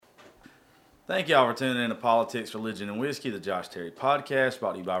Thank y'all for tuning in to Politics, Religion, and Whiskey, the Josh Terry podcast,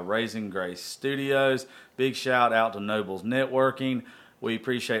 brought to you by Raising Grace Studios. Big shout out to Nobles Networking. We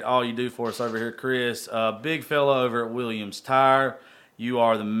appreciate all you do for us over here, Chris. Big fella over at Williams Tire. You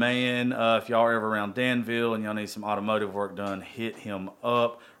are the man. If y'all are ever around Danville and y'all need some automotive work done, hit him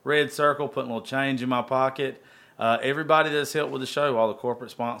up. Red Circle, putting a little change in my pocket. Everybody that's helped with the show, all the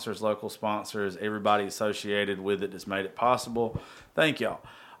corporate sponsors, local sponsors, everybody associated with it that's made it possible. Thank y'all.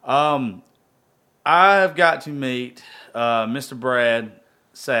 I've got to meet Mr. Brad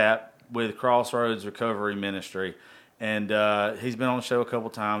Sapp with Crossroads Recovery Ministry, and he's been on the show a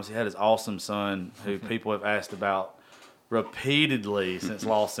couple times. He had his awesome son, who people have asked about repeatedly since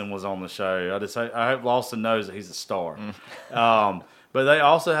Lawson was on the show. I hope Lawson knows that he's a star. But they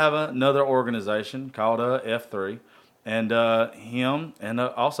also have another organization called F3, and him and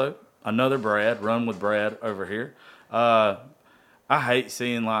also another Brad, Run with Brad over here. I hate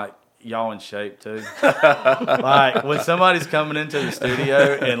seeing like y'all in shape too. Like when somebody's coming into the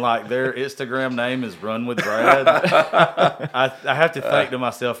studio and like their Instagram name is Run with Brad, I have to think to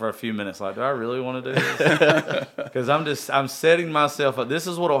myself for a few minutes, like, do I really want to do this? Because I'm setting myself up. This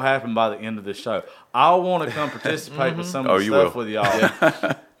is what will happen by the end of the show. I'll want to come participate with some of the stuff with y'all.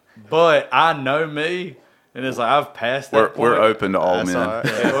 Yeah. But I know me. And it's like, I've passed that point. We're open to all men.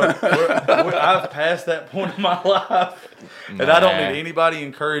 Right. I've passed that point in my life. And I don't need anybody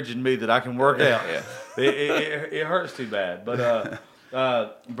encouraging me that I can work out. Yeah. It hurts too bad. But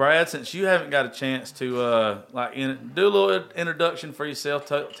Brad, since you haven't got a chance to do a little introduction for yourself,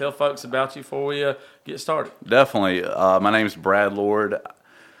 tell folks about you before we get started. Definitely. My name is Brad Lord.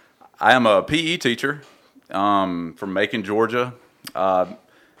 I am a PE teacher from Macon, Georgia.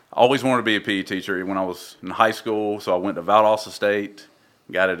 Always wanted to be a PE teacher when I was in high school, so I went to Valdosta State,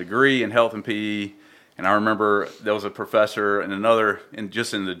 got a degree in health and PE, and I remember there was a professor and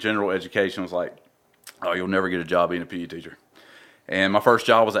just in the general education was like, oh, you'll never get a job being a PE teacher. And my first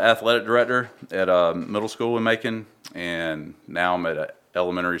job was an athletic director at a middle school in Macon, and now I'm at an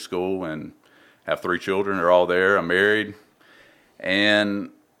elementary school and have 3 children. They're all there. I'm married,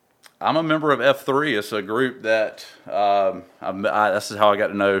 and I'm a member of F3. It's a group that this is how I got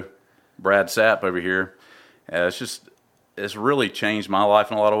to know Brad Sapp over here. It's really changed my life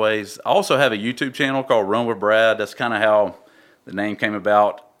in a lot of ways. I also have a YouTube channel called Run with Brad. That's kind of how the name came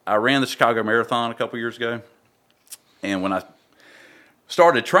about. I ran the Chicago Marathon a couple years ago, and when I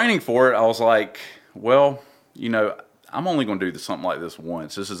started training for it, I was like, well, I'm only going to do something like this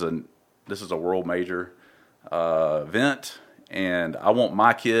once. This is a world major event. And I want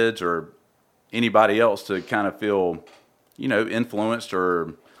my kids or anybody else to kind of feel, influenced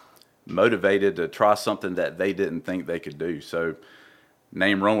or motivated to try something that they didn't think they could do. So,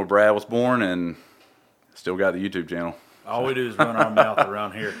 name Run with Brad was born, and still got the YouTube channel. All we do is run our mouth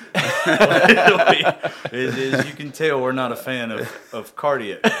around here. As you can tell, we're not a fan of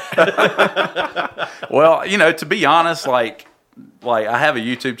cardio. Well, to be honest, like I have a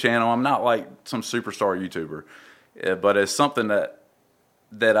YouTube channel. I'm not like some superstar YouTuber. But it's something that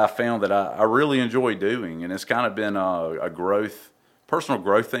I found that I really enjoy doing, and it's kind of been a personal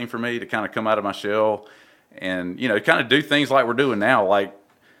growth thing for me to kind of come out of my shell and, kind of do things like we're doing now, like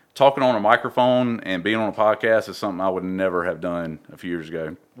talking on a microphone and being on a podcast is something I would never have done a few years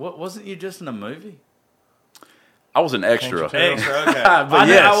ago. What, wasn't you just in a movie? I was an extra. Okay. But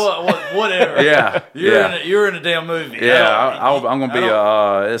yes. Whatever. Yeah. You're in a damn movie. Yeah, I'm going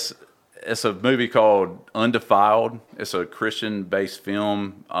to be it's a movie called Undefiled. It's a Christian-based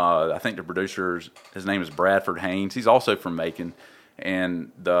film. I think the producer, his name is Bradford Haynes. He's also from Macon.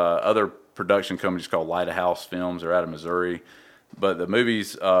 And the other production company is called Lighthouse Films. They're out of Missouri. But the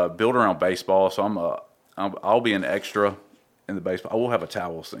movie's built around baseball, so I'll be an extra in the baseball. I will have a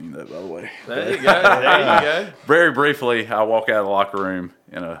towel scene, though, by the way. There you go. Very briefly, I walk out of the locker room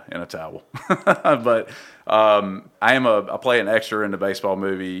in a towel. But I play an extra in the baseball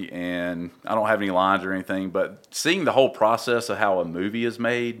movie, and I don't have any lines or anything. But seeing the whole process of how a movie is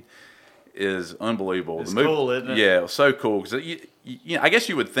made is unbelievable. It's cool, isn't it? Yeah, so cool. Because I guess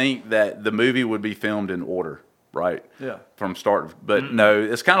you would think that the movie would be filmed in order, right? Yeah. From start, but no,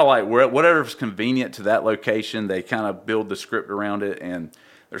 it's kind of like whatever's convenient to that location. They kind of build the script around it, and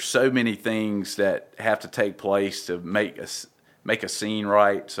there's so many things that have to take place to make a scene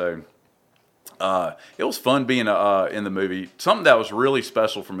right. So it was fun being in the movie. Something that was really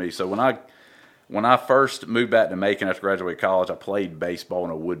special for me. So when I first moved back to Macon after graduating college, I played baseball in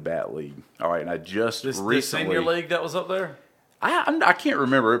a wood bat league. All right, and I just recently the senior league that was up there. I can't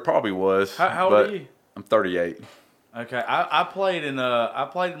remember. It probably was. How old are you? I'm 38. Okay, I played in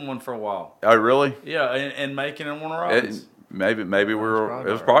one for a while. Oh, really? Yeah, in Macon and Warner Robins. Maybe we were. probably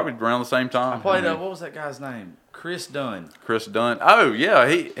It was about probably around the same time. I played. What was that guy's name? Chris Dunn. Chris Dunn. Oh yeah,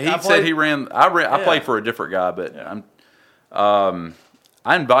 he said played- he ran. I Yeah. played for a different guy, but Yeah.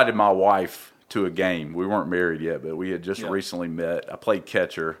 I invited my wife to a game. We weren't married yet, but we had just Yeah. recently met. I played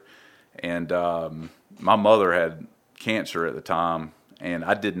catcher, and my mother had cancer at the time, and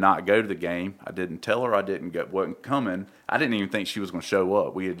I did not go to the game. I didn't tell her I wasn't coming. I didn't even think she was going to show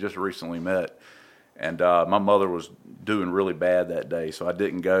up. We had just recently met, and my mother was doing really bad that day, so I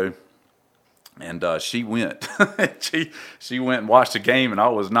didn't go. And she went. she went and watched the game, and I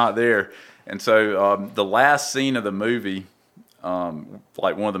was not there. And so the last scene of the movie,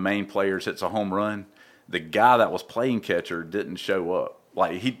 like one of the main players hits a home run. The guy that was playing catcher didn't show up.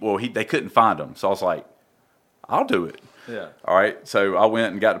 Like they couldn't find him. So I was like, I'll do it. Yeah. All right. So I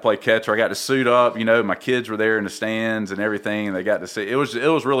went and got to play catcher. I got to suit up. You know, my kids were there in the stands and everything, and they got to see. It was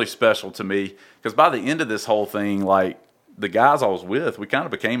really special to me because by the end of this whole thing, like the guys I was with, we kind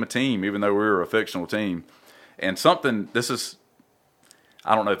of became a team, even though we were a fictional team. And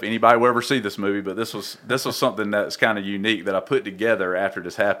I don't know if anybody will ever see this movie, but this was something that's kind of unique that I put together after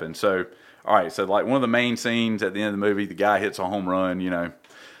this happened. So, all right, so like one of the main scenes at the end of the movie, the guy hits a home run, you know.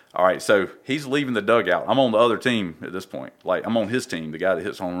 All right, so he's leaving the dugout. I'm on the other team at this point. Like, I'm on his team, the guy that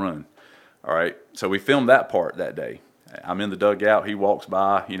hits home run. All right, so we filmed that part that day. I'm in the dugout. He walks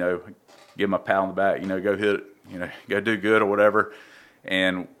by, you know, give him a pat on the back, you know, go hit, you know, go do good or whatever.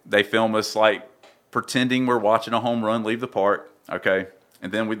 And they film us, like, pretending we're watching a home run leave the park, okay?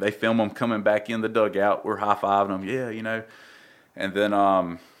 And then they film them coming back in the dugout. We're high-fiving them, yeah, you know. And then,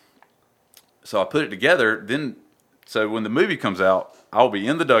 so I put it together. So when the movie comes out, I'll be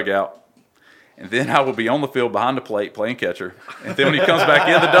in the dugout, and then I will be on the field behind the plate playing catcher. And then when he comes back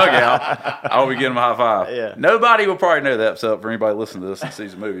in the dugout, I will be giving him a high five. Yeah. Nobody will probably know that except for anybody listening to this and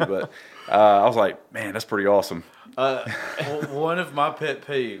sees the movie. But I was like, man, that's pretty awesome. One of my pet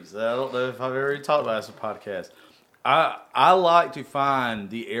peeves, I don't know if I've ever talked about this in a podcast. I like to find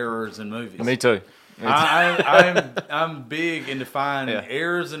the errors in movies. Me too. I'm big into finding Yeah.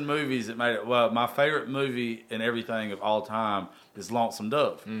 errors in movies that made it. Well, my favorite movie and everything of all time is Lonesome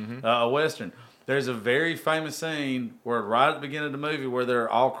Dove, a Western. There's a very famous scene where right at the beginning of the movie where they're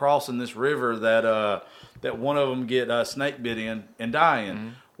all crossing this river that one of them get snake bit in and die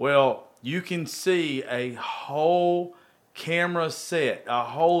in. Well, you can see a whole camera set, a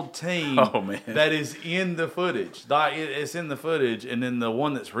whole team that is in the footage. Like it's in the footage, and then the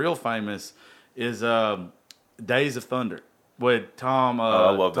one that's real famous is Days of Thunder with Tom.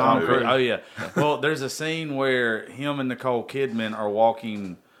 I love that Tom movie. Cruise. Oh yeah. Well, there's a scene where him and Nicole Kidman are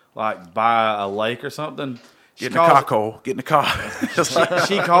walking like by a lake or something. Get in the car, Cole. Get in the car.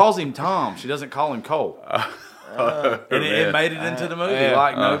 She calls him Tom. She doesn't call him Cole. And it made it into the movie.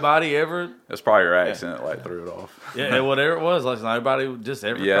 Like nobody ever. That's probably your accent, like threw it off. Yeah, whatever it was, like nobody just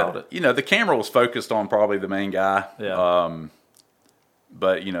ever called it. You know, the camera was focused on probably the main guy. Yeah.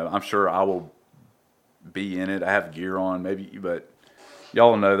 But you know, I'm sure I will be in it. I have gear on, maybe, but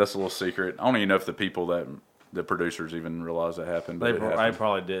y'all know that's a little secret. I don't even know if the producers even realize that happened. But They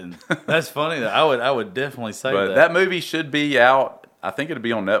probably didn't. That's funny. Though. I would definitely say but that movie should be out. I think it'll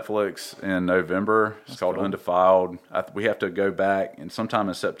be on Netflix in November. It's called Undefiled. We have to go back and sometime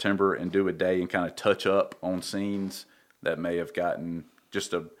in September and do a day and kind of touch up on scenes that may have gotten, just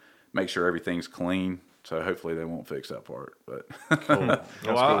to make sure everything's clean. So hopefully they won't fix that part. But Cool.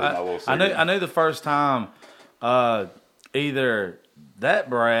 Well, I knew the first time either that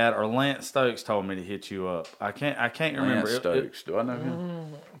Brad or Lance Stokes told me to hit you up. I can't remember. Lance Stokes. Do I know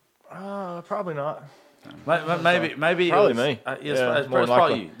him? Probably not. Maybe Probably it was, me. Yes, Yeah, it's more than probably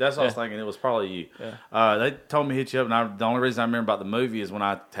likely. you. That's what I was thinking. It was probably you. Yeah. They told me to hit you up, and the only reason I remember about the movie is when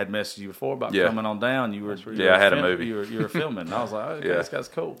I had messaged you before about coming on down. You were I had a movie. You were filming. And I was like, okay, this guy's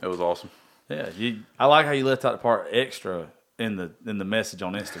cool. It was awesome. Yeah, I like how you left out the part extra in the message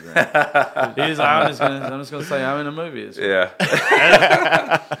on Instagram. He's like, I'm just gonna say I'm in a movie. Yeah.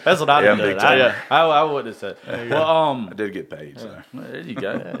 That's what I Yeah, did. big time. I wouldn't have said. Well, I did get paid. So. there you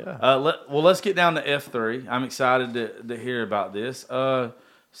go. Let's get down to F3. I'm excited to hear about this. So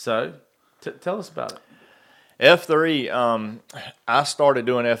tell us about it. F3, I started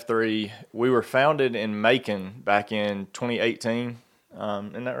doing F3. We were founded in Macon back in 2018.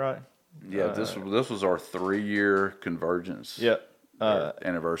 Isn't that right? Yeah, this was our 3-year convergence. Yep.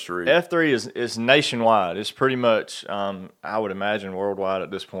 Anniversary. F3 is nationwide. It's pretty much, I would imagine, worldwide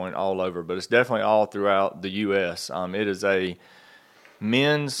at this point, all over. But it's definitely all throughout the U.S. It is a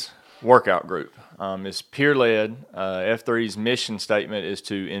men's workout group. It's peer-led. F3's mission statement is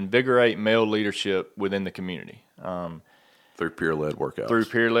to invigorate male leadership within the community. Through peer-led workouts. Through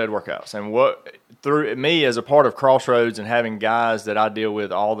peer-led workouts. And through me as a part of Crossroads and having guys that I deal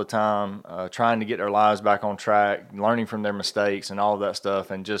with all the time, trying to get their lives back on track, learning from their mistakes and all of that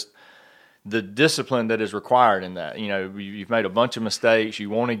stuff, and just the discipline that is required in that. You know, you've made a bunch of mistakes, you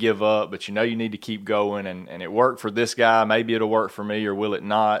want to give up, but you know you need to keep going, and it worked for this guy, maybe it'll work for me, or will it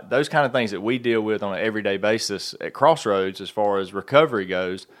not? Those kind of things that we deal with on an everyday basis at Crossroads as far as recovery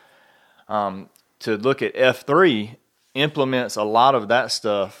goes. To look at F3 implements a lot of that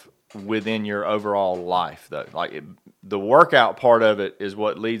stuff within your overall life, though. Like the workout part of it is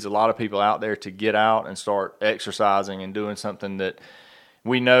what leads a lot of people out there to get out and start exercising and doing something that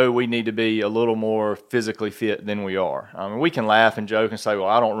we know we need to be a little more physically fit than we are. I mean, we can laugh and joke and say, well,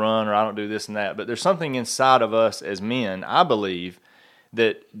 I don't run or I don't do this and that, but there's something inside of us as men, I believe,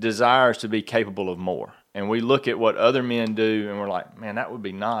 that desires to be capable of more. And we look at what other men do, and we're like, man, that would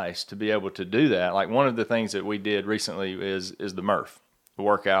be nice to be able to do that. Like one of the things that we did recently is the Murph, the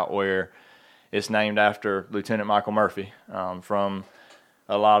workout where it's named after Lieutenant Michael Murphy from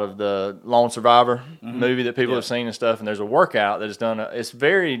a lot of the Lone Survivor movie that people have seen and stuff. And there's a workout that is done. It's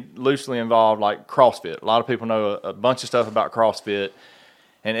very loosely involved, like CrossFit. A lot of people know a bunch of stuff about CrossFit.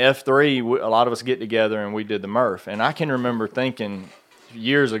 And F3, a lot of us get together and we did the Murph. And I can remember thinking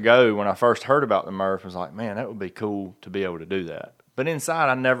years ago when I first heard about the Murph, I was like, man, that would be cool to be able to do that. But inside,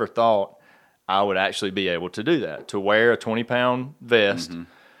 I never thought I would actually be able to do that, to wear a 20-pound vest,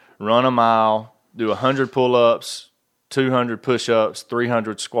 run a mile, do 100 pull-ups, 200 push-ups,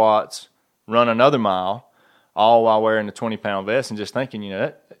 300 squats, run another mile, all while wearing the 20-pound vest, and just thinking,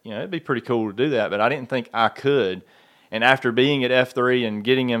 it'd be pretty cool to do that. But I didn't think I could. And after being at F3 and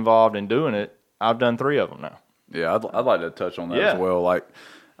getting involved in doing it, I've done 3 of them now. Yeah, I'd like to touch on that as well. Like,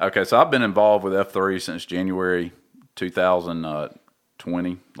 okay, so I've been involved with F3 since January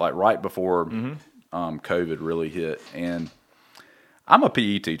 2020, like right before COVID really hit. And I'm a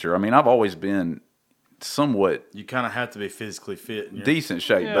PE teacher. I mean, I've always been somewhat. You kind of have to be physically fit. In decent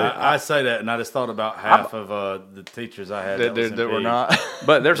shape. Yeah, but I say that, and I just thought about half of the teachers I had that were not.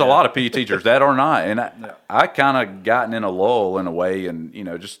 But there's a lot of PE teachers that are not. And I kind of gotten in a lull in a way, and,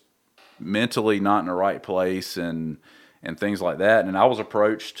 just mentally not in the right place and things like that. And I was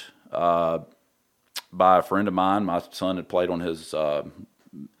approached by a friend of mine. My son had played on his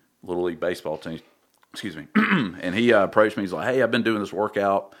Little League baseball team. Excuse me. And he approached me. He's like, hey, I've been doing this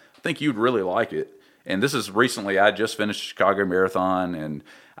workout. I think you'd really like it. And this is recently. I just finished Chicago Marathon, and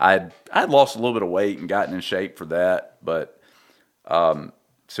I'd lost a little bit of weight and gotten in shape for that. But as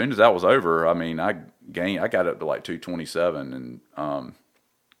soon as that was over, I mean, I got up to like 227, and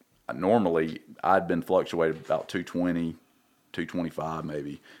normally I'd been fluctuating about 220, 225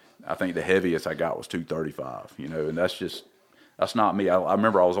 maybe. I think the heaviest I got was 235, and that's not me. I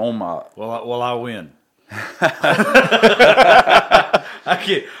remember I was on my... Well, I win.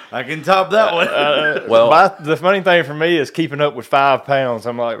 I can top that one. The funny thing for me is keeping up with 5 pounds.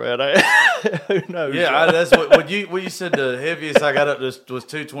 I'm like, man, who knows? Yeah, that's what you said. The heaviest I got up to was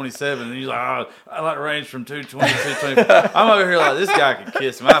 227, and you're like, I like to range from 220 to 225. I'm over here like, this guy can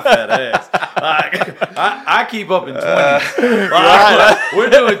kiss my fat ass. Like, I keep up in 20s. Like, we're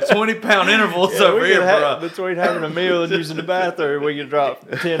doing 20-pound intervals over here. Between having a meal and using the bathroom, we can drop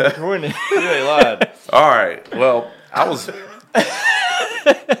 10 to 20. You ain't lying. All right. Well, I was...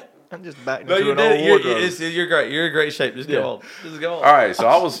 I'm just back into an old wardrobe. You're great. You're in great shape. Just go on. All right.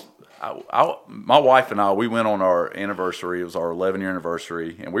 So my wife and I, we went on our anniversary. It was our 11-year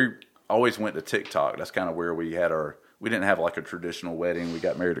anniversary, and we always went to TikTok. That's kind of where we had we didn't have like a traditional wedding. We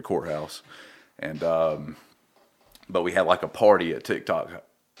got married at courthouse, and but we had like a party at TikTok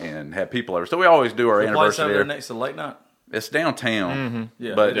and had people over. So we always do our anniversary place over there next to Late Night. It's downtown,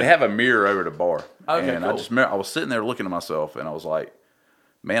 Yeah, but they have a mirror over the bar. Okay, and cool. I was sitting there looking at myself, and I was like,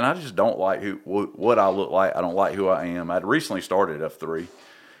 man, I just don't like what I look like. I don't like who I am. I'd recently started F3,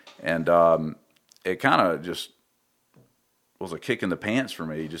 and it kind of just was a kick in the pants for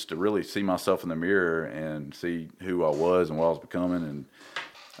me just to really see myself in the mirror and see who I was and what I was becoming.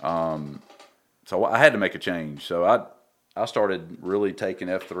 And so I had to make a change. So I started really taking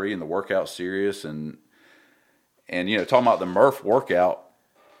F3 and the workout serious, and talking about the Murph workout,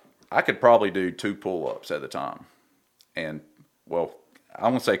 I could probably do 2 pull-ups at the time. And, well, I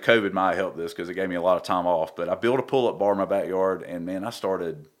won't say COVID might help this because it gave me a lot of time off, but I built a pull-up bar in my backyard, and, man, I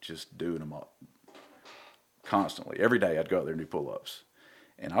started just doing them up constantly. Every day I'd go out there and do pull-ups.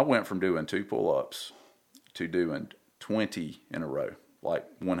 And I went from doing 2 pull-ups to doing 20 in a row, like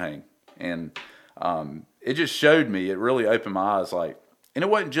one hang. And it just showed me, it really opened my eyes, and it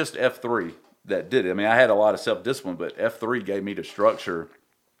wasn't just F3 that did it. I mean, I had a lot of self-discipline, but F3 gave me the structure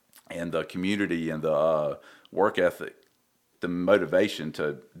and the community and the work ethic the motivation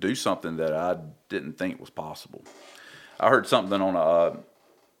to do something that I didn't think was possible. I heard something on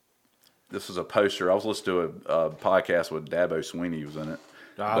this was a poster. I was listening to a podcast with Dabo Sweeney was in it.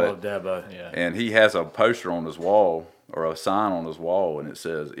 I love Dabo. Yeah. And he has a poster on his wall or a sign on his wall, and it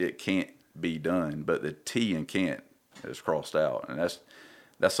says, "It can't be done," but the T in "can't" is crossed out. And that's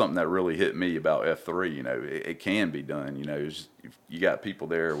something that really hit me about F3. You know, it can be done. You know, you got people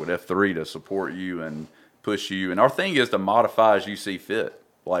there with F3 to support you and push you. And our thing is to modify as you see fit.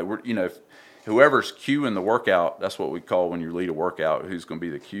 Like, whoever's cueing the workout, that's what we call when you lead a workout, who's going to be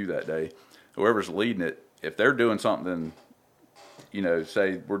the cue that day. Whoever's leading it, if they're doing something, you know,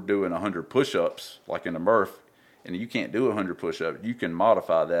 say we're doing 100 push-ups, like in a Murph, and you can't do 100 push-ups, you can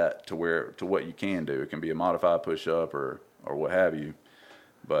modify that to what you can do. It can be a modified push-up or what have you.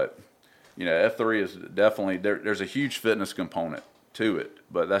 But, you know, F3 is definitely, there's a huge fitness component to it,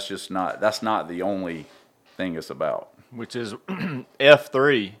 but that's not the only thing it's about. Which is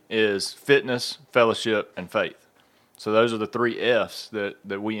F3 is fitness, fellowship, and faith. So those are the 3 Fs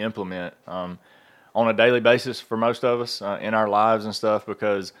that we implement on a daily basis for most of us in our lives and stuff,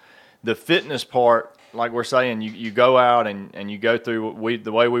 because the fitness part, like we're saying, you go out and you go through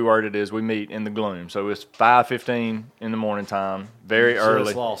the way we word it is we meet in the gloom. So it's 5:15 in the morning time, very early.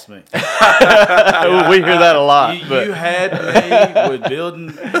 Just lost me. We hear that a lot. You had me with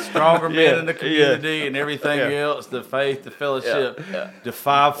building stronger men in the community and everything else, the faith, the fellowship, to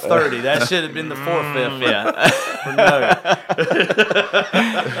 5:30. That should have been the 4th, 5th.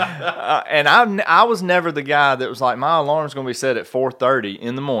 And I was never the guy that was like, my alarm's going to be set at 4:30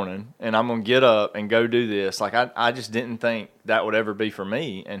 in the morning, and I'm going to get up and go do this. Like, I just didn't think that would ever be for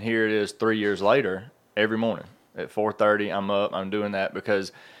me. And here it is 3 years later, every morning at 4:30, I'm up, I'm doing that,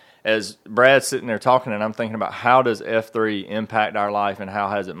 because as Brad's sitting there talking, and I'm thinking about how does F3 impact our life and how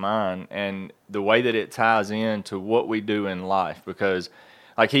has it mine, and the way that it ties into what we do in life. Because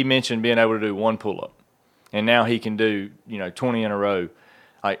like he mentioned, being able to do 1 pull-up, and now he can do, 20 in a row.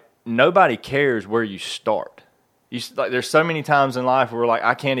 Like, nobody cares where you start. There's so many times in life where we're like,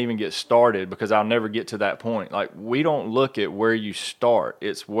 I can't even get started because I'll never get to that point. Like, we don't look at where you start.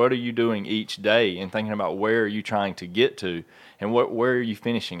 It's what are you doing each day, and thinking about where are you trying to get to, and where are you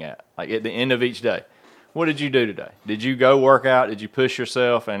finishing at. Like, at the end of each day, what did you do today? Did you go work out? Did you push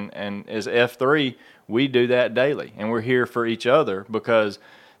yourself? And as F3, we do that daily, and we're here for each other, because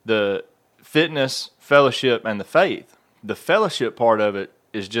the fitness, fellowship, and the fellowship part of it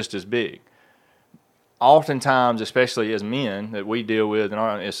is just as big. Oftentimes, especially as men that we deal with,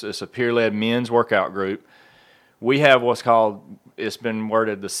 and it's a peer-led men's workout group, we have what's called, it's been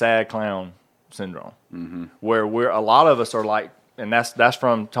worded, the sad clown syndrome, where a lot of us are like, and that's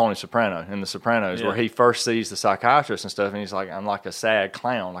from Tony Soprano in The Sopranos, where he first sees the psychiatrist and stuff, and he's like, I'm like a sad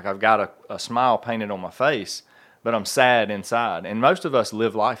clown. Like, I've got a smile painted on my face, but I'm sad inside. And most of us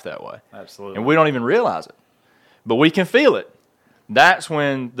live life that way. Absolutely. And we don't even realize it. But we can feel it. That's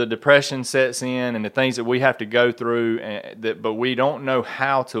when the depression sets in and the things that we have to go through, but we don't know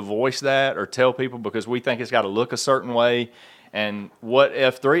how to voice that or tell people, because we think it's got to look a certain way. And what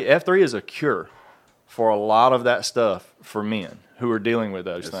F3 is a cure for a lot of that stuff for men who are dealing with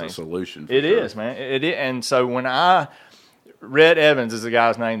those things. It's a solution. It is, man. It is. And so when Red Evans is the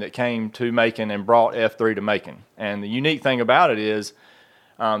guy's name that came to Macon and brought F3 to Macon. And the unique thing about it is,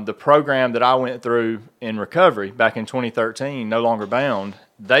 the program that I went through in recovery back in 2013, No Longer Bound,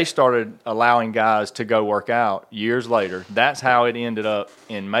 they started allowing guys to go work out years later. That's how it ended up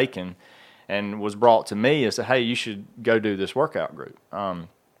in Macon, and was brought to me as, hey, you should go do this workout group.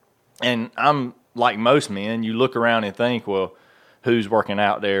 And I'm like most men, you look around and think, well, who's working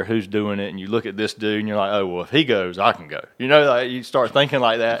out there, who's doing it, and you look at this dude and you're like, oh, well, if he goes, I can go. Like, you start thinking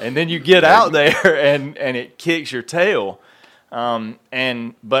like that, and then you get out there and it kicks your tail.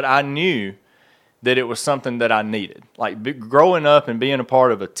 But I knew that it was something that I needed. Like, growing up and being a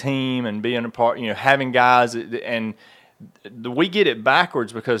part of a team and being a part, having guys, and we get it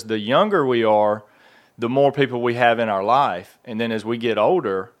backwards, because the younger we are, the more people we have in our life. And then as we get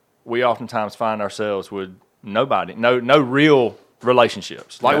older, we oftentimes find ourselves with nobody, no real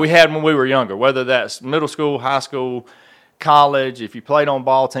relationships like we had when we were younger, whether that's middle school, high school, college. If you played on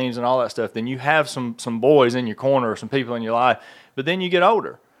ball teams and all that stuff, then you have some boys in your corner or some people in your life. But then you get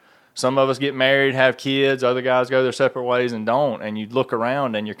older. Some of us get married, have kids. Other guys go their separate ways and don't. And you look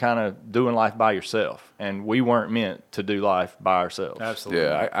around and you're kind of doing life by yourself. And we weren't meant to do life by ourselves. Absolutely.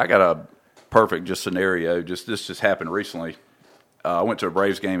 Yeah, I got a perfect scenario. This just happened recently. I went to a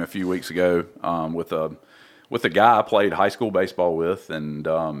Braves game a few weeks ago with a guy I played high school baseball with,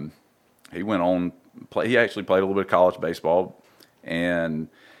 and he went on. He actually played a little bit of college baseball, and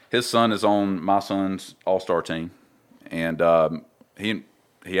his son is on my son's all-star team. and he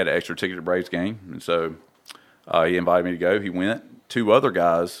had an extra ticket to Braves game, and so he invited me to go. He went. 2 other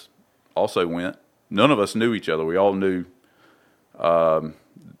guys also went. None of us knew each other. We all knew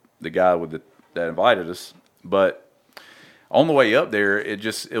the guy that invited us, but on the way up there, it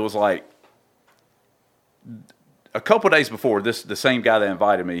was like a couple of days before the same guy that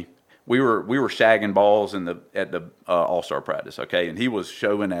invited me, we were shagging balls at the All-Star practice, okay, and he was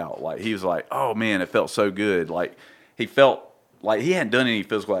showing out. Like, he was like, oh man, it felt so good. Like, he felt like he hadn't done any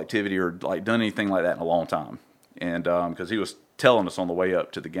physical activity or like done anything like that in a long time, and because he was telling us on the way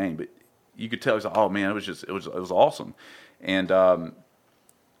up to the game, but you could tell he's like, oh man, it was awesome, and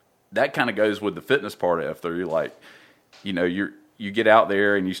that kind of goes with the fitness part of F3. Like, you know, you get out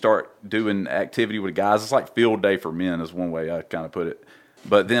there and you start doing activity with guys. It's like field day for men is one way I kind of put it.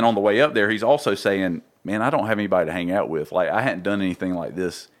 But then on the way up there, he's also saying, man, I don't have anybody to hang out with. Like, I hadn't done anything like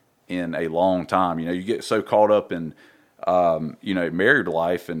this in a long time. You know, you get so caught up in, you know, married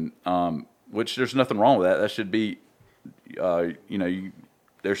life, and which there's nothing wrong with that. That should be, you know,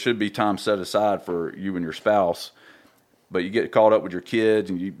 there should be time set aside for you and your spouse. But you get caught up with your kids,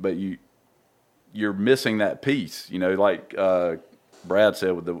 and you're missing that piece. You know, like Brad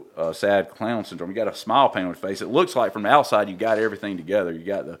said with the sad clown syndrome, you got a smile paint on your face. It looks like from the outside you got everything together. You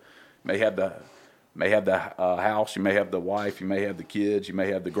got may have the house, you may have the wife, you may have the kids, you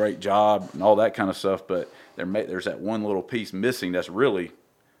may have the great job and all that kind of stuff. But there's that one little piece missing that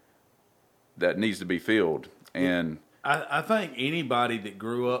needs to be filled. And I think anybody that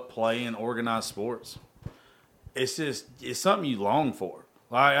grew up playing organized sports, it's something you long for.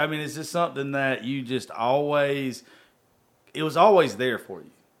 Like, I mean, it's just something that you just always, it was always there for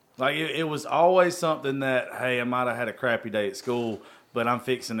you. Like, it was always something that, hey, I might have had a crappy day at school, but I'm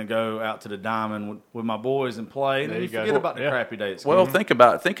fixing to go out to the Diamond with my boys and play. And then you forget about the crappy day at school. Well, think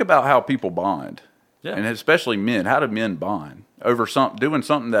about how people bond. Yeah. And especially men. How do men bond? Over doing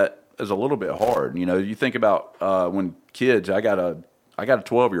something that is a little bit hard. You know, you think about when kids, I got a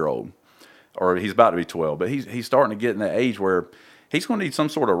 12-year-old, or he's about to be 12, but he's starting to get in that age where he's going to need some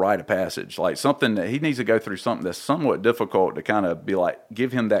sort of rite of passage, like something that he needs to go through something that's somewhat difficult to kind of be like,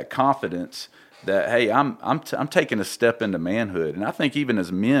 give him that confidence that, hey, I'm taking a step into manhood. And I think even as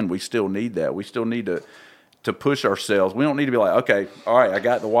men, we still need that. We still need to push ourselves. We don't need to be like, okay, all right, I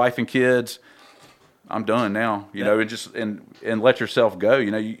got the wife and kids, I'm done now, you know, and let yourself go.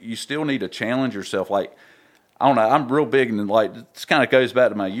 You know, you still need to challenge yourself. Like, I don't know, I'm real big, and like, this kind of goes back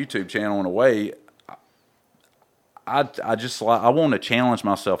to my YouTube channel in a way. I want to challenge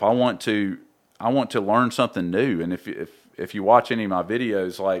myself. I want to learn something new. And if you watch any of my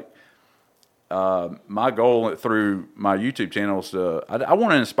videos, like, my goal through my YouTube channel is I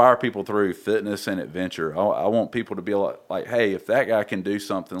want to inspire people through fitness and adventure. I want people to be like, hey, if that guy can do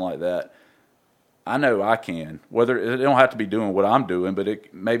something like that, I know I can. Whether it don't have to be doing what I'm doing,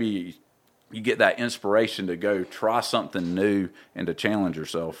 but maybe you get that inspiration to go try something new and to challenge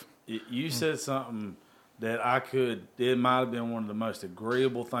yourself. You said something that it might have been one of the most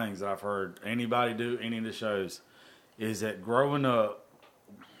agreeable things that I've heard anybody do any of the shows, is that growing up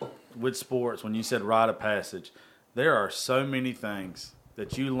with sports, when you said rite of passage, there are so many things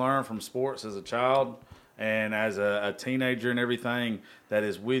that you learn from sports as a child and as a teenager and everything that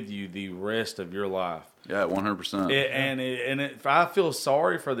is with you the rest of your life. Yeah, 100%. I feel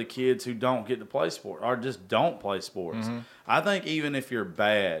sorry for the kids who don't get to play sport or just don't play sports. Mm-hmm. I think even if you're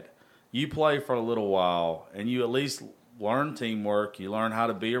bad, you play for a little while and you at least learn teamwork, you learn how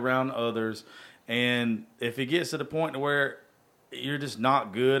to be around others, and if it gets to the point to where you're just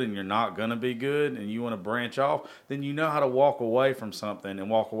not good and you're not going to be good and you want to branch off, then you know how to walk away from something and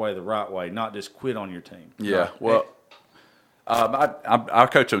walk away the right way, not just quit on your team. Yeah, well, I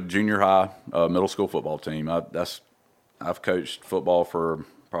coach a junior high middle school football team. I've coached football for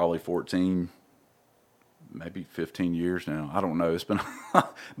probably 14, maybe 15 years now. I don't know. It's been,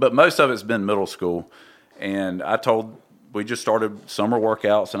 but most of it's been middle school. And we just started summer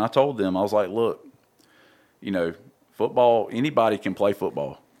workouts, and I told them, I was like, look, you know, football, anybody can play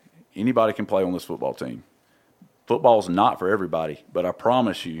football. Anybody can play on this football team. Football's not for everybody, but I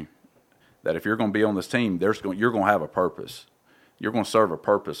promise you that if you're going to be on this team, you're going to have a purpose. You're going to serve a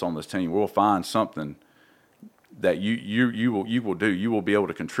purpose on this team. We'll find something that you will do. You will be able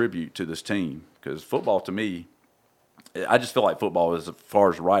to contribute to this team, because football, to me, I just feel like football is, as far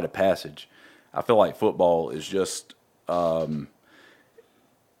as rite of passage, I feel like football is just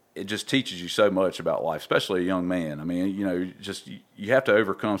it just teaches you so much about life, especially a young man. I mean, you know, just you have to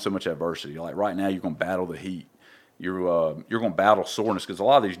overcome so much adversity. Like right now, you're going to battle the heat. You're going to battle soreness, because a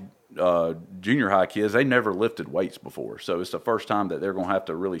lot of these junior high kids, they never lifted weights before, so it's the first time that they're going to have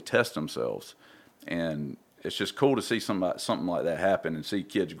to really test themselves. And it's just cool to see something like that happen and see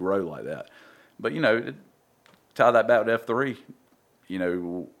kids grow like that. But tie that back to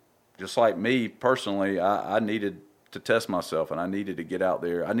F3. Just like me personally, I needed to test myself, and I needed to get out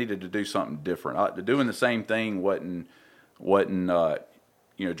there. I needed to do something different. Doing the same thing wasn't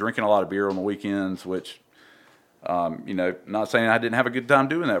drinking a lot of beer on the weekends, which, not saying I didn't have a good time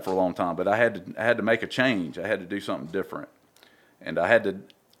doing that for a long time, but I had to make a change. I had to do something different, and I had to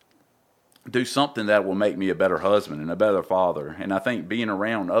do something that will make me a better husband and a better father. And I think being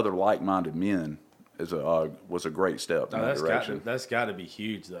around other like-minded men was a great step in that direction. That's got to be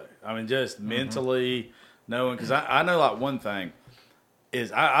huge, though. I mean, just mentally knowing, because I know, like, one thing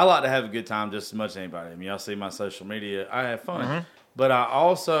is I like to have a good time just as much as anybody. I mean, y'all see my social media. I have fun. But I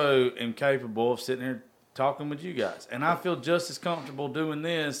also am capable of sitting here talking with you guys. And I feel just as comfortable doing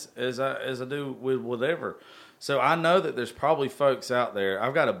this as I do with whatever. So I know that there's probably folks out there.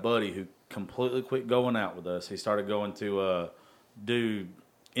 I've got a buddy who completely quit going out with us. He started going to do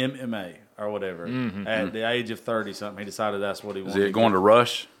MMA or whatever at the age of 30-something. He decided that's what he wanted. Is it going to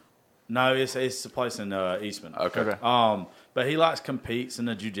Rush? No, it's a place in Eastman. Okay. But he competes in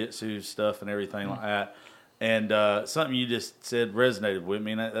the jiu-jitsu stuff and everything like that. And something you just said resonated with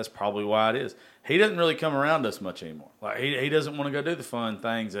me, and that's probably why it is. He doesn't really come around us much anymore. Like he doesn't want to go do the fun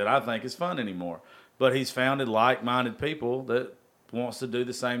things that I think is fun anymore. But he's founded like-minded people that wants to do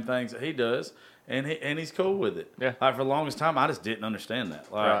the same things that he does, and he's cool with it. Yeah. Like for the longest time, I just didn't understand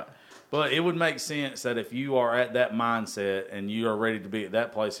that. Like, right. But it would make sense that if you are at that mindset and you are ready to be at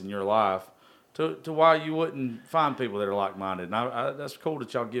that place in your life, to why you wouldn't find people that are like-minded. And that's cool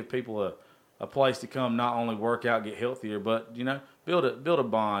that y'all give people a place to come, not only work out, get healthier, but build a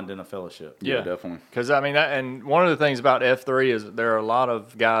bond and a fellowship. Yeah, definitely. Because and one of the things about F3 is there are a lot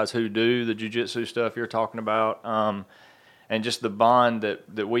of guys who do the jiu-jitsu stuff you're talking about, and just the bond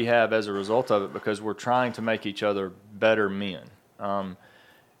that we have as a result of it, because we're trying to make each other better men.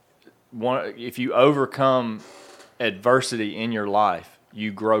 If you overcome adversity in your life,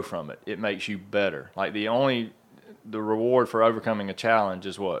 you grow from it. It makes you better. Like the reward for overcoming a challenge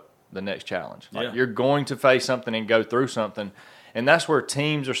is what? The next challenge. Like you're going to face something and go through something. And that's where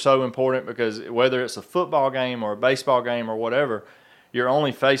teams are so important, because whether it's a football game or a baseball game or whatever, you're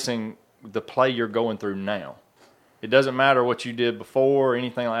only facing the play you're going through now. It doesn't matter what you did before or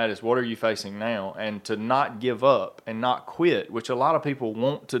anything like that. It's what are you facing now? And to not give up and not quit, which a lot of people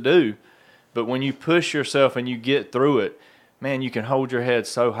want to do. But when you push yourself and you get through it, man, you can hold your head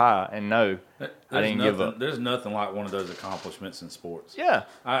so high and know I didn't give up. There's nothing like one of those accomplishments in sports. Yeah.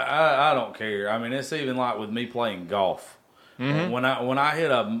 I don't care. I mean, it's even like with me playing golf. Mm-hmm. When I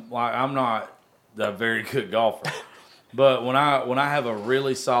hit I'm not a very good golfer, but when I have a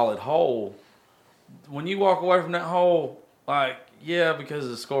really solid hole, when you walk away from that hole, because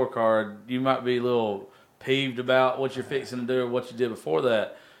of the scorecard, you might be a little peeved about what you're fixing to do or what you did before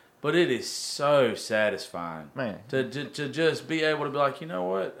that. But it is so satisfying, man, to just be able to be like, you know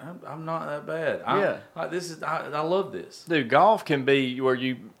what, I'm not that bad. I love this. Dude, golf can be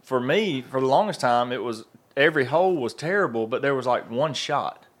where for me, for the longest time, it was every hole was terrible, but there was like one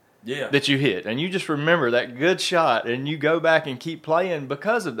shot that you hit, and you just remember that good shot, and you go back and keep playing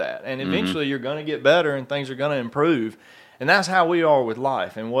because of that, and eventually you're going to get better, and things are going to improve, and that's how we are with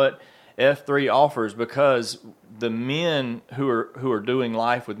life, and what F3 offers, because the men who are doing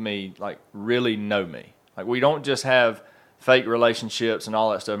life with me really know me. Like, we don't just have fake relationships and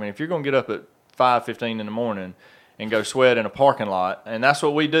all that stuff. I mean, if you're going to get up at 5:15 in the morning and go sweat in a parking lot, and that's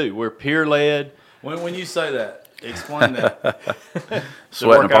what we do. We're peer led. When you say that, explain that.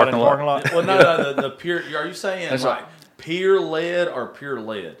 Sweat in a parking lot. Well, no, the peer. Are you saying peer led or pure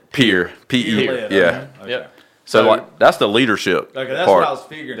led? Peer, led. Yeah. Okay. Yep. So that's the leadership. Okay, that's part. what I was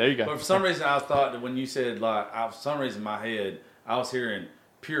figuring. There you go. But for some reason, I thought that when you said for some reason in my head, I was hearing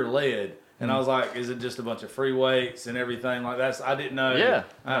pure lead, and I was like, is it just a bunch of free weights and everything like that? I didn't know. Yeah.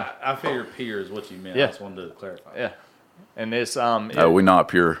 I figured peer is what you meant. Yeah. I just wanted to clarify. Yeah. And it's we're not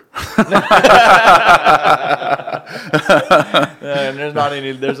pure. And there's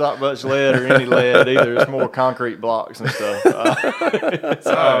not much lead or any lead either. It's more concrete blocks and stuff.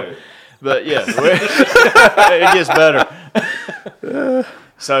 But yeah, it gets better.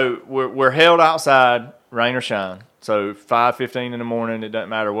 So we're held outside, rain or shine. So 5:15 in the morning, it doesn't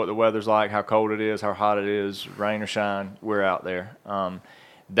matter what the weather's like, how cold it is, how hot it is, rain or shine, we're out there.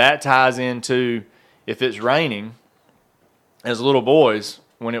 That ties into, if it's raining, as little boys,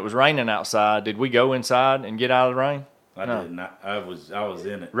 when it was raining outside, did we go inside and get out of the rain? I did not. I was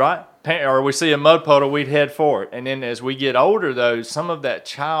in it. Right? Or we see a mud puddle, we'd head for it. And then as we get older, though, some of that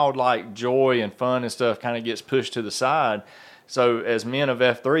childlike joy and fun and stuff kind of gets pushed to the side. So as men of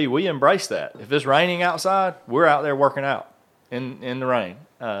F3, we embrace that. If it's raining outside, we're out there working out in the rain,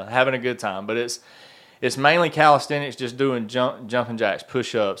 having a good time. But it's mainly calisthenics, just doing jumping jacks,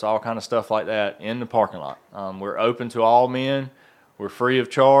 push-ups, all kind of stuff like that in the parking lot. We're open to all men. We're free of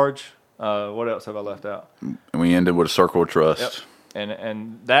charge. What else have I left out? And we ended with a circle of trust. Yep.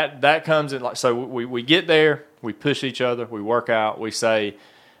 And that comes in, like, so we get there, we push each other, we work out, we say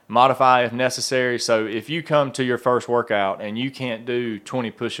modify if necessary. So if you come to your first workout and you can't do 20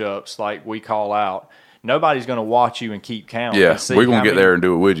 push-ups like we call out, nobody's going to watch you and keep count. Yeah, we're going to get there and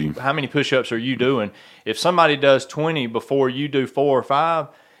do it with you. How many push-ups are you doing? If somebody does 20 before you do 4 or 5,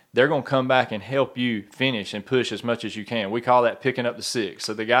 they're going to come back and help you finish and push as much as you can. We call that picking up the 6.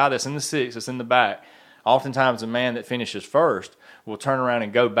 So the guy that's in the 6, that's in the back, oftentimes the man that finishes first will turn around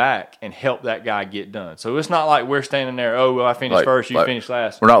and go back and help that guy get done. So it's not like we're standing there, oh, well, I finished first, you finished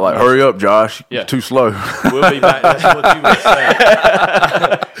last. We're not like, hurry up, Josh. Yeah. You're too slow. We'll be back. That's what you would say.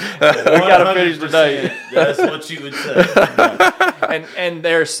 We got to finish today. That's what you would say. And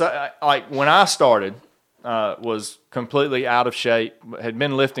there's, like, when I started, was completely out of shape, had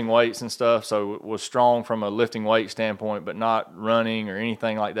been lifting weights and stuff, so was strong from a lifting weight standpoint, but not running or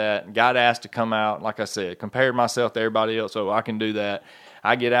anything like that. Got asked to come out, like I said, compared myself to everybody else, so I can do that.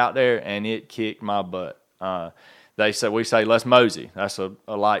 I get out there, and it kicked my butt. We say, let's mosey. That's a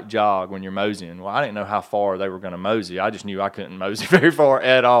light jog when you're moseying. Well, I didn't know how far they were going to mosey. I just knew I couldn't mosey very far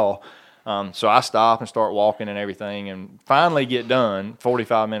at all. So I stop and start walking and everything, and finally get done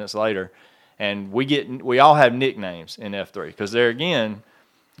 45 minutes later. And we all have nicknames in F3 because they're, again,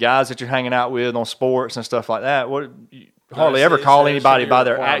 guys that you're hanging out with on sports and stuff like that. You hardly ever call anybody by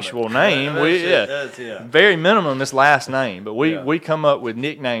their actual name. Very minimum this last name, but we come up with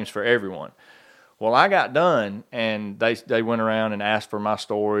nicknames for everyone. Well, I got done, and they went around and asked for my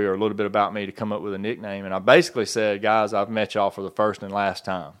story or a little bit about me to come up with a nickname, and I basically said, guys, I've met y'all for the first and last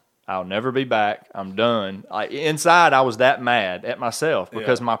time. I'll never be back. I'm done. Inside, I was that mad at myself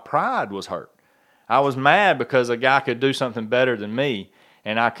because my pride was hurt. I was mad because a guy could do something better than me,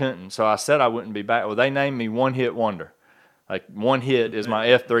 and I couldn't. So I said I wouldn't be back. Well, they named me One Hit Wonder. Like, One Hit is my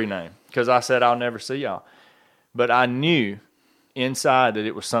F3 name because I said I'll never see y'all. But I knew inside that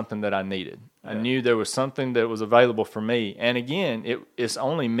it was something that I needed. I knew there was something that was available for me. And again, it's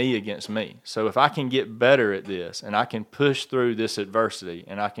only me against me. So if I can get better at this and I can push through this adversity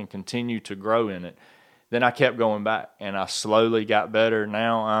and I can continue to grow in it, then I kept going back. And I slowly got better.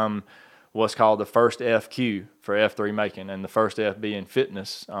 Now I'm what's called the first FQ for F3 Macon, and the first F being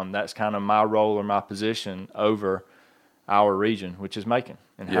fitness. That's kind of my role or my position over our region, which is Macon,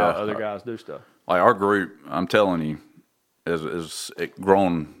 and how other guys do stuff. Like our group, I'm telling you, is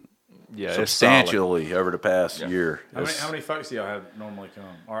grown substantially over the past year. How many folks do y'all have normally come,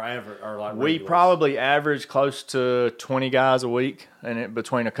 or average, or like we regulars? probably average close to 20 guys a week, and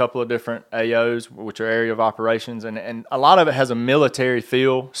between a couple of different AOs, which are area of operations, and a lot of it has a military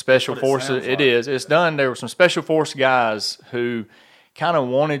feel. Special forces, it is. It's done. There were some special force guys who kind of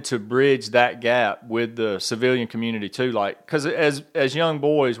wanted to bridge that gap with the civilian community too, like because as young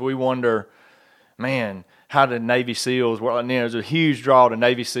boys, we wonder, man, how did Navy SEALs work? There's a huge draw to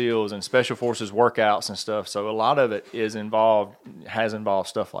Navy SEALs and Special Forces workouts and stuff. So a lot of it has involved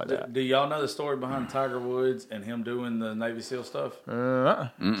stuff like that. Do y'all know the story behind Tiger Woods and him doing the Navy SEAL stuff?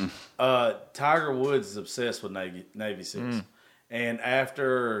 Tiger Woods is obsessed with Navy SEALs. And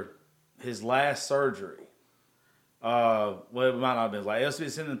after his last surgery, it might not have been like,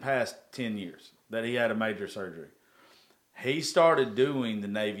 it's in the past 10 years that he had a major surgery. He started doing the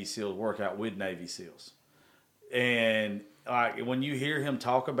Navy SEALs workout with Navy SEALs. And like when you hear him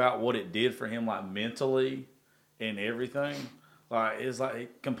talk about what it did for him, like mentally and everything, like it's like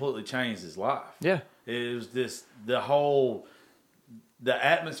it completely changed his life. Yeah, it was the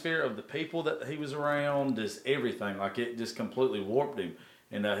atmosphere of the people that he was around, just everything. Like it just completely warped him,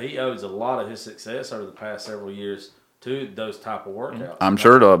 and he owes a lot of his success over the past several years to those type of workouts. I'm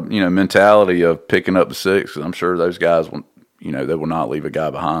sure the mentality of picking up the 6. I'm sure those guys will. They will not leave a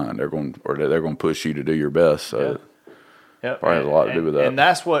guy behind. They're going to push you to do your best. So, probably has a lot to do with that. And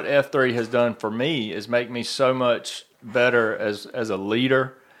that's what F3 has done for me is make me so much better as a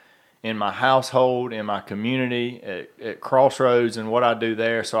leader in my household, in my community, at Crossroads, and what I do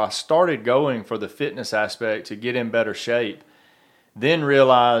there. So I started going for the fitness aspect to get in better shape. Then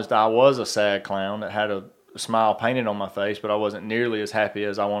realized I was a sad clown that had a smile painted on my face, but I wasn't nearly as happy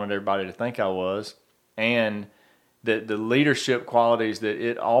as I wanted everybody to think I was, and that the leadership qualities that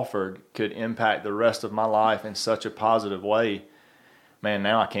it offered could impact the rest of my life in such a positive way. Man,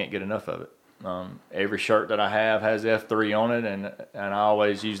 now I can't get enough of it. Every shirt that I have has F3 on it, and I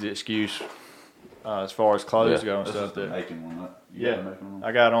always use the excuse, as far as clothes go and This stuff. is the That, making one. yeah,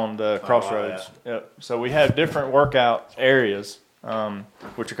 I got on the Crossroads. Yep. So we have different workout areas,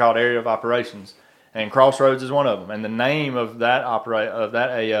 which are called area of operations, and Crossroads is one of them. And the name of that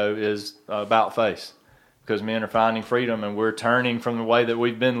AO is About Face, because men are finding freedom, and we're turning from the way that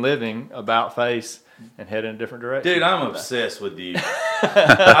we've been living about face and heading in a different direction. Dude, I'm obsessed with you.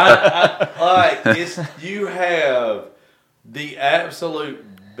 You have the absolute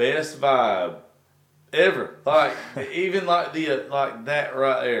best vibe ever. Like, even like that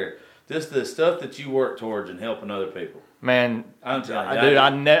right there. Just the stuff that you work towards and helping other people. Man, I'm telling you, dude,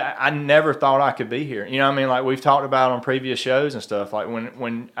 I never thought I could be here. You know what I mean? Like we've talked about on previous shows and stuff. Like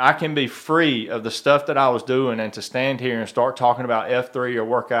when I can be free of the stuff that I was doing and to stand here and start talking about F3 or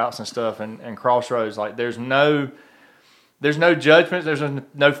workouts and stuff and Crossroads, like there's no judgment, there's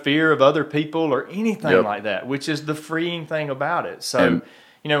no fear of other people or anything like that, which is the freeing thing about it. So,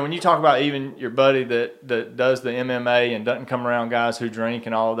 you know, when you talk about even your buddy that does the MMA and doesn't come around guys who drink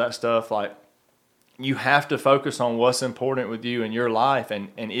and all of that stuff, like, you have to focus on what's important with you in your life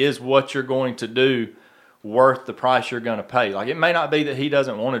and is what you're going to do worth the price you're going to pay. Like, it may not be that he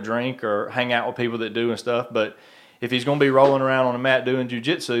doesn't want to drink or hang out with people that do and stuff, but if he's going to be rolling around on a mat doing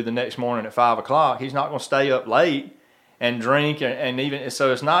jiu-jitsu the next morning at 5 o'clock, he's not going to stay up late and drink. And even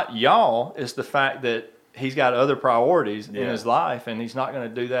so, it's not y'all, it's the fact that he's got other priorities in his life, and he's not going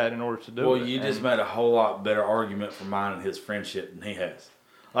to do that in order to do it. Well, you just made a whole lot better argument for mine and his friendship than he has.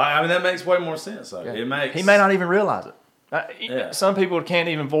 I mean, that makes way more sense. Though. It makes. He may not even realize it. Some people can't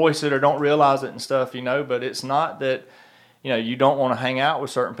even voice it or don't realize it and stuff, you know. But it's not that, you know, you don't want to hang out with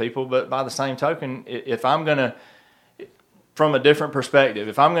certain people. But by the same token, if I'm gonna, from a different perspective,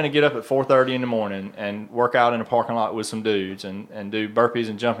 if I'm gonna get up at 4:30 in the morning and work out in a parking lot with some dudes and do burpees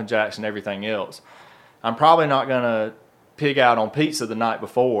and jumping jacks and everything else, I'm probably not gonna pig out on pizza the night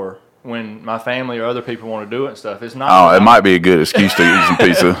before when my family or other people want to do it and stuff. It's not. Oh, it might be a good excuse to eat some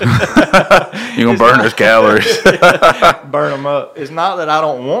pizza. You're going to burn those calories. Burn them up. It's not that I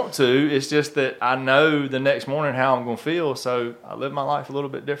don't want to. It's just that I know the next morning how I'm going to feel, so I live my life a little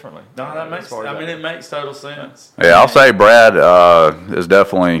bit differently. No, that makes. I mean, it makes total sense. Yeah, I'll say Brad is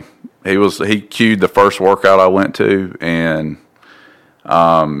definitely. He cued the first workout I went to, and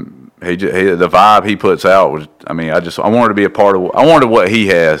the vibe he puts out was. I mean, I wanted to be a part of. I wanted what he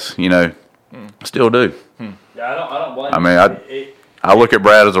has. You know, still do. Yeah, I don't blame. I mean, I look at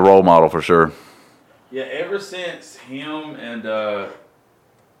Brad as a role model for sure. Yeah, ever since him and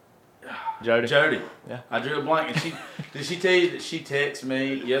Jody. Yeah, I drew a blank. And did she tell you that she texted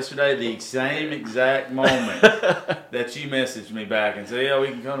me yesterday the same exact moment that you messaged me back and said, "Yeah, we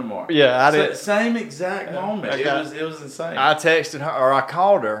can come tomorrow." Yeah, I did. Same exact moment. It was insane. I texted her or I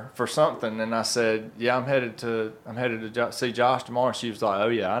called her for something and I said, "Yeah, I'm headed to see Josh tomorrow." And she was like, "Oh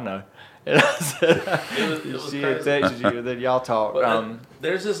yeah, I know." And I said, it was she crazy. had texted you and then y'all talked.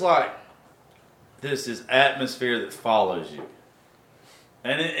 There's just like this atmosphere that follows you.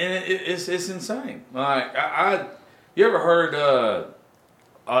 And it's insane. Like you ever heard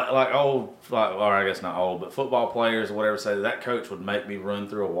like old, like, or I guess not old, but football players or whatever say that coach would make me run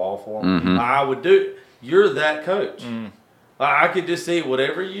through a wall for him. Mm-hmm. I would do. You're that coach. Like, I could just see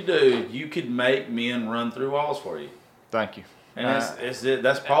whatever you do, you could make men run through walls for you. Thank you. And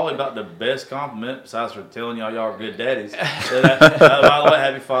that's probably about the best compliment besides for telling y'all are good daddies. So by the way,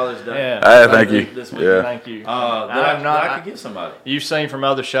 happy Father's Day. Yeah. Thank you. This week. Yeah. Thank you. I could give somebody. You've seen from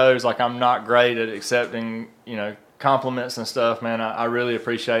other shows, like I'm not great at accepting, you know, compliments and stuff, man. I really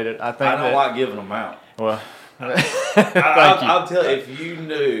appreciate it. I don't like giving them out. Well, I'll tell you, if you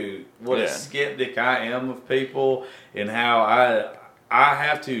knew what a skeptic I am of people and how I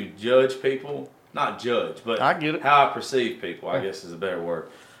have to judge people. Not judge, but I get it. How I perceive people, I guess is a better word.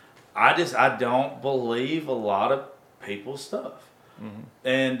 I don't believe a lot of people's stuff. Mm-hmm.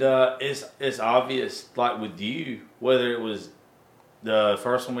 And it's obvious, like with you, whether it was the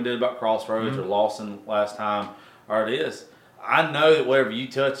first one we did about Crossroads or Lawson last time, or it is, I know that whatever you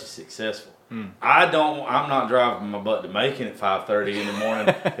touch is successful. I'm not driving my butt to Macon at 5:30 in the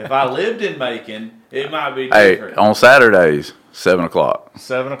morning. If I lived in Macon, it might be different. Hey, on Saturdays, 7 o'clock.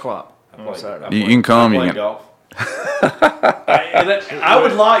 7 o'clock. You can come. I play golf. I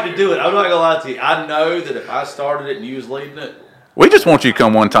would like to do it. I'm not gonna lie to you. I know that if I started it and you was leading it, We just want you to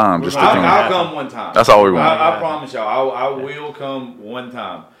come one time. I'll come one time. That's all we want. I promise y'all. I will come one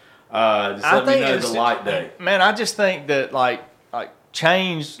time. Just let me know the light day. Man, I just think that like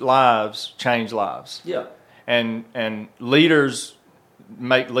changed lives change lives. Yeah. And leaders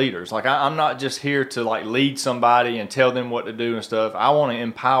make leaders. Like I'm not just here to like lead somebody and tell them what to do and stuff. I want to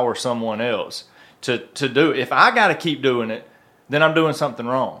empower someone else to do it. If I got to keep doing it, then I'm doing something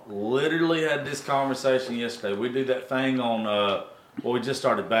wrong. Literally had this conversation yesterday. We do that thing on, we just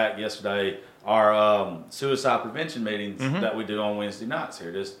started back yesterday, our suicide prevention meetings that we do on Wednesday nights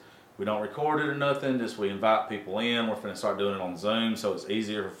here. We don't record it or nothing. Just we invite people in. We're going to start doing it on Zoom, so it's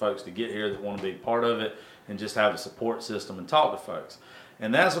easier for folks to get here that want to be part of it and just have a support system and talk to folks.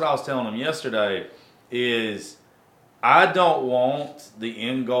 And that's what I was telling them yesterday is I don't want the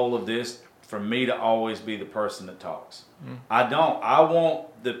end goal of this for me to always be the person that talks. I don't. I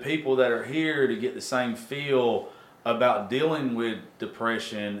want the people that are here to get the same feel about dealing with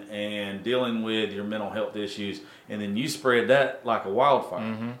depression and dealing with your mental health issues, and then you spread that like a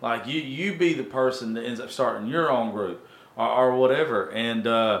wildfire. Like you be the person that ends up starting your own group or whatever. And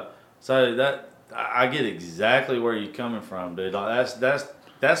so that I get exactly where you're coming from, dude. Like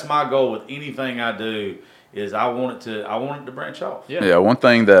that's my goal with anything I do. Is I want it to branch off. Yeah. One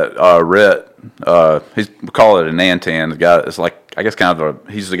thing that Rhett, we call it a Nantan. The guy is like, I guess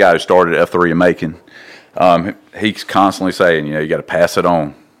he's the guy who started F3 in Macon. He's constantly saying, you got to pass it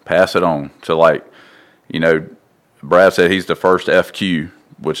on. So like, Brad said he's the first FQ,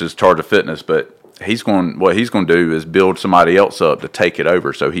 which is Charge of Fitness, but what he's going to do is build somebody else up to take it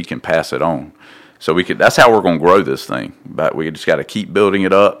over so he can pass it on. So that's how we're going to grow this thing. But we just got to keep building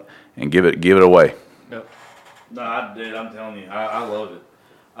it up and give it away. No, I'm telling you, I love it.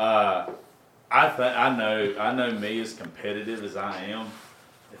 I know me as competitive as I am.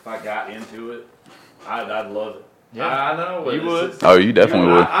 If I got into it, I'd love it. Yeah, I know you would. Oh, you definitely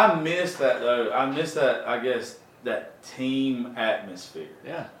would. I miss that though. I miss that. I guess that team atmosphere.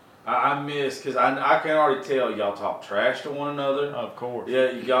 Yeah. I miss because I can already tell y'all talk trash to one another. Of course.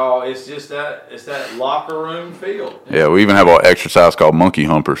 Yeah, y'all. It's just that locker room feel. Yeah, we even have an exercise called monkey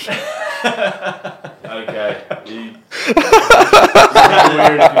humpers. Okay. Weird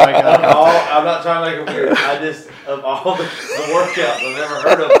if you make it up. I'm not trying to make it weird. I just of all the workouts I've never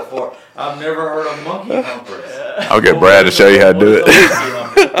heard of before, I've never heard of monkey humpers. I'll get Brad to show you how to do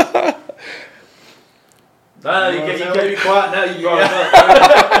it. No, you can't be quiet now. You brought it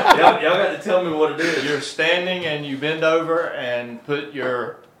up. Y'all got to tell me what it is. You're standing and you bend over and put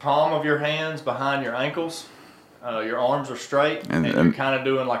your palm of your hands behind your ankles. Your arms are straight, and you're kind of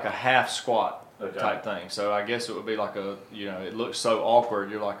doing like a half squat type thing. So I guess it would be like it looks so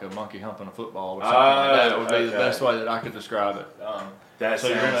awkward. You're like a monkey humping a football or something like that. It would be the best way that I could describe it. That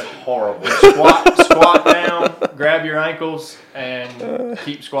so sounds horrible. Squat down, grab your ankles, and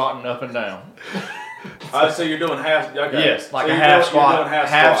keep squatting up and down. So you're doing half. Okay. Yes, like so a half squat. You're doing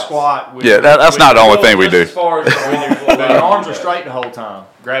half squat. With, that's not the only thing we do. As far as your arms are straight the whole time,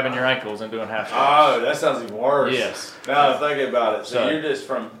 grabbing your ankles and doing half squats. Oh, that sounds even worse. Yes. Now I'm thinking about it. So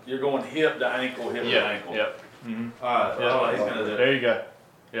you're going hip to ankle, hip to ankle. Yep. Mm-hmm. All right. He's gonna do it. There you go.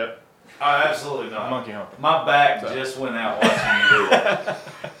 Yep. Absolutely not. Monkey humping. My back just went out watching you do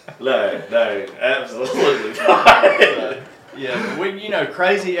it. No, absolutely not. Yeah, we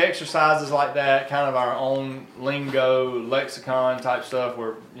crazy exercises like that, kind of our own lingo, lexicon type stuff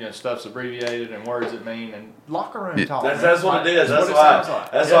where stuff's abbreviated and words that mean and locker room talk. That's what it is. That's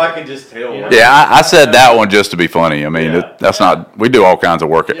why I can just tell. Yeah, I said that one just to be funny. I mean, that's not. We do all kinds of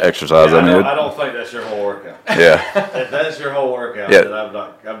exercises. I don't think that's your whole workout. Yeah. If that's your whole workout, then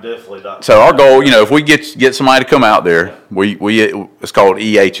I'm definitely not. So our goal, if we get somebody to come out there, we it's called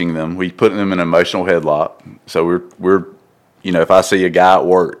EHing them. We put them in an emotional headlock. So we're if I see a guy at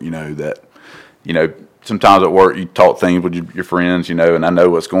work, sometimes at work you talk things with your friends, and I know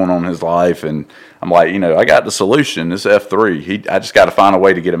what's going on in his life, and I'm like, I got the solution. This F3. I just got to find a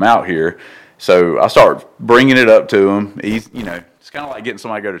way to get him out here. So I start bringing it up to him. He's, it's kind of like getting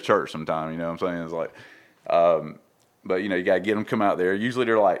somebody to go to church sometime. You know what I'm saying? It's like, but you got to get them to come out there. Usually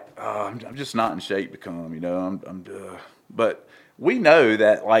they're like, oh, I'm just not in shape to come. But we know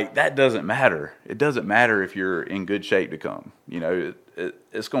that that doesn't matter. It doesn't matter if you're in good shape to come.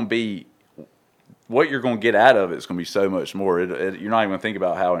 It's going to be what you're going to get out of it. It's going to be so much more. You're not even going to think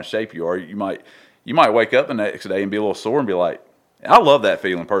about how in shape you are. You might wake up the next day and be a little sore and be like, I love that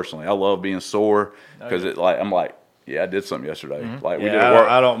feeling personally. I love being sore because I'm like, yeah, I did something yesterday. Mm-hmm. We did work.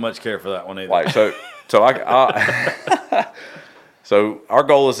 I don't much care for that one either. So our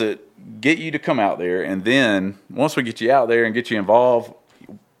goal is to get you to come out there, and then once we get you out there and get you involved,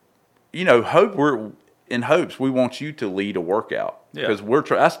 we're in hopes we want you to lead a workout because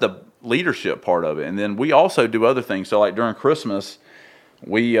that's the leadership part of it, and then we also do other things. So like during Christmas,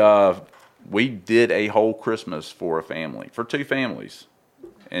 we did a whole Christmas for two families,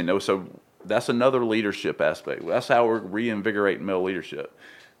 and so that's another leadership aspect. That's how we're reinvigorating male leadership.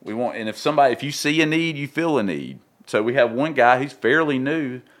 If you see a need, you feel a need. So we have one guy, he's fairly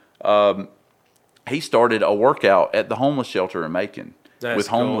new. he started a workout at the homeless shelter in Macon That's with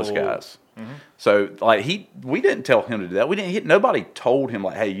homeless cool. guys. So like we didn't tell him to do that. We didn't hit. Nobody told him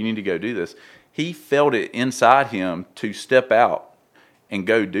like, hey, you need to go do this. He felt it inside him to step out and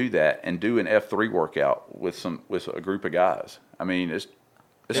go do that and do an F3 workout with a group of guys. I mean, it's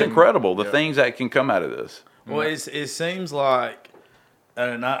incredible the things that can come out of this. Well, it seems like,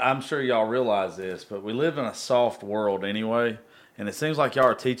 and I'm sure y'all realize this, but we live in a soft world anyway, and it seems like y'all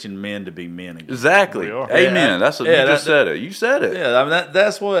are teaching men to be men again. Exactly. We are. Amen. That's what you just said it. You said it. Yeah, I mean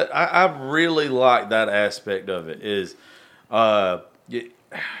that's what I really like that aspect of it is,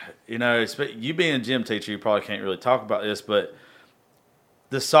 you know, you being a gym teacher, you probably can't really talk about this, but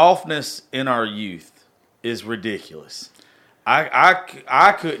the softness in our youth is ridiculous.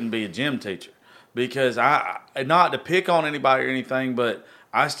 I couldn't be a gym teacher because not to pick on anybody or anything, but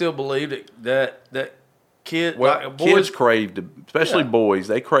I still believe that kids crave to, especially boys,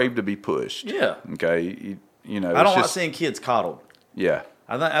 they crave to be pushed. Yeah. Okay. You know, I don't like seeing kids coddled. Yeah.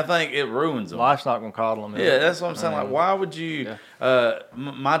 I think it ruins them. Life's not going to coddle them. Yeah, that's what I'm saying. Like, why would you?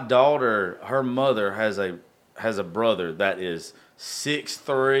 My daughter, her mother has a brother that is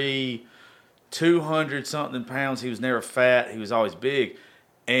 6'3", 200 something pounds. He was never fat. He was always big,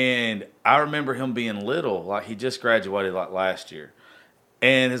 and I remember him being little. Like he just graduated like last year,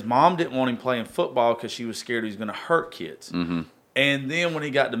 and his mom didn't want him playing football because she was scared he was going to hurt kids. Mm-hmm. And then when he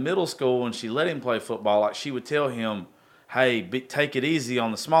got to middle school and she let him play football, like she would tell him, hey, take it easy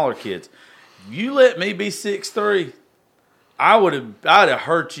on the smaller kids. You let me be 6'3", I'd have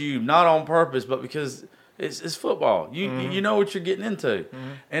hurt you, not on purpose, but because it's football. You know what you're getting into.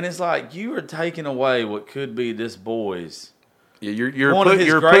 And it's like you are taking away what could be this boy's you're of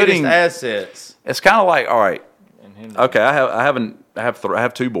his greatest assets. It's kind of like, all right, okay, I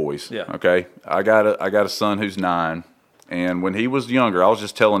have two boys. Yeah. Okay, I got a son who's 9, and when he was younger, I was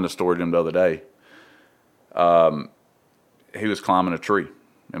just telling the story to him the other day. He was climbing a tree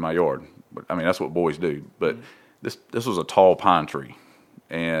in my yard. I mean, that's what boys do. But this was a tall pine tree,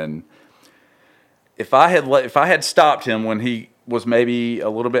 and if I had stopped him when he was maybe a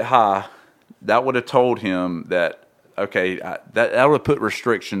little bit high, that would have told him that okay, that would have put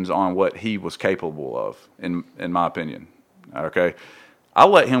restrictions on what he was capable of, in my opinion. Okay, I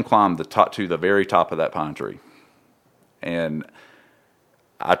let him climb to the very top of that pine tree, and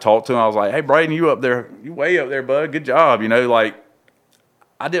I talked to him. I was like, "Hey, Braden, you up there? You way up there, bud. Good job." You know, like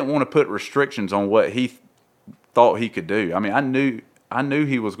I didn't want to put restrictions on what he thought he could do. I mean, I knew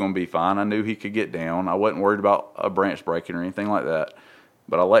he was going to be fine. I knew he could get down. I wasn't worried about a branch breaking or anything like that.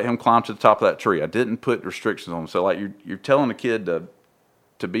 But I let him climb to the top of that tree. I didn't put restrictions on him. So, like you're telling a kid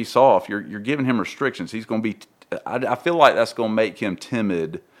to be soft. You're giving him restrictions. He's going to be. I feel like that's going to make him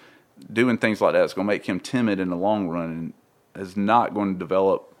timid. Doing things like that is going to make him timid in the long run, and is not going to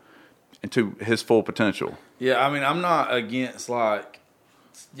develop into his full potential. Yeah, I mean, I'm not against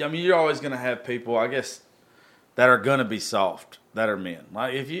you're always going to have people, I guess, that are going to be soft, that are men.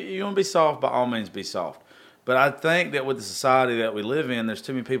 Like, if you want to be soft, by all means be soft. But I think that with the society that we live in, there's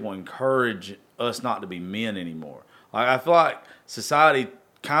too many people who encourage us not to be men anymore. Like, I feel like society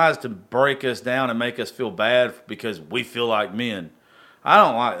tries to break us down and make us feel bad because we feel like men. I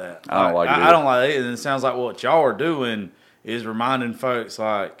don't like that. I don't like it. I don't like it. And it sounds like what y'all are doing is reminding folks,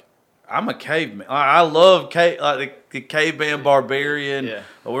 like, I'm a caveman. I love the caveman barbarian. Yeah.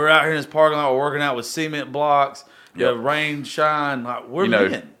 We're out here in this parking lot. We're working out with cement blocks. The rain, shine. Like, we're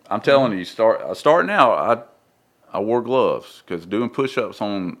men. I'm telling you, starting out, I wore gloves because doing push-ups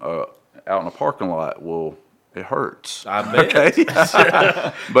on out in a parking lot it hurts. I bet. Okay,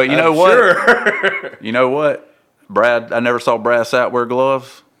 but you know what? Sure. You know what, Brad? I never saw Brad Sapp wear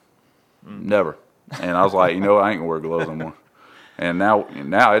gloves. Never. And I was like, you know what? I ain't gonna wear gloves anymore. And now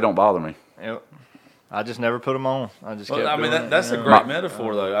it don't bother me. Yep. I just never put them on. I just kept doing it, that's a great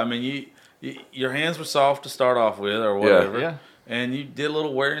metaphor, though. I mean, your hands were soft to start off with, or whatever. Yeah. And you did a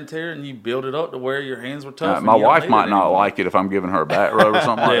little wear and tear, and you built it up to where your hands were tough. My wife might not like it if I'm giving her a back rub or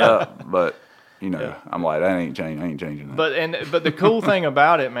something like that, but I'm like, I ain't changing that. But the cool thing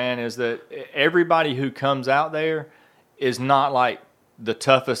about it, man, is that everybody who comes out there is not like the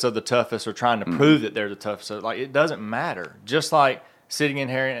toughest of the toughest or trying to prove that they're the toughest. Like, it doesn't matter. Just like sitting in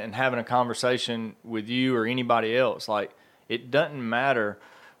here and having a conversation with you or anybody else, like, it doesn't matter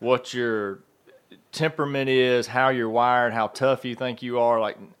what your temperament is, how you're wired, how tough you think you are.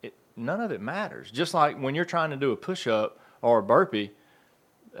 Like, none of it matters. Just like when you're trying to do a push-up or a burpee,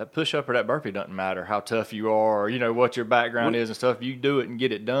 that push-up or that burpee doesn't matter how tough you are or, what your background is and stuff. You do it and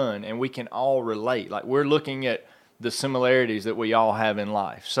get it done, and we can all relate. Like, we're looking at the similarities that we all have in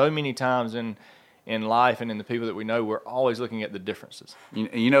life. So many times in in life and in the people that we know, we're always looking at the differences.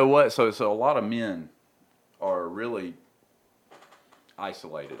 You know what? So a lot of men are really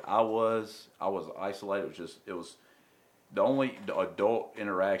isolated. I was isolated. It was the only adult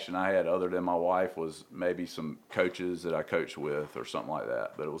interaction I had other than my wife was maybe some coaches that I coached with or something like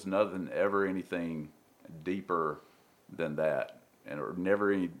that. But it was anything deeper than that, and or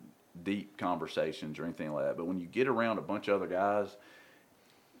never any deep conversations or anything like that. But when you get around a bunch of other guys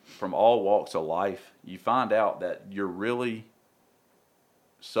from all walks of life, you find out that you're really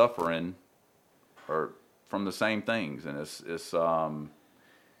suffering or from the same things, and it's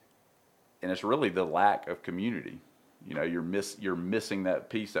really the lack of community. You know, you're missing that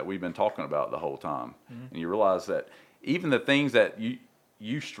piece that we've been talking about the whole time, and you realize that even the things that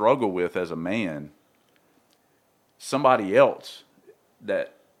you struggle with as a man, somebody else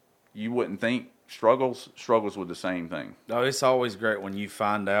that you wouldn't think struggles with the same thing. Oh, it's always great when you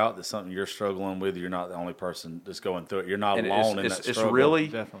find out that something you're struggling with, you're not the only person that's going through it. You're not alone in that struggle. It's really,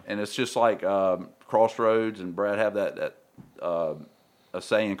 Definitely. and it's just like Crossroads and Brad have that a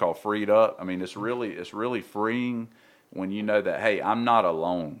saying called "freed up." I mean, it's really freeing when you know that, hey, I'm not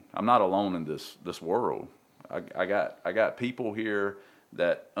alone. I'm not alone in this world. I got people here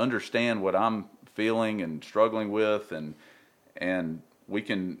that understand what I'm feeling and struggling with, and we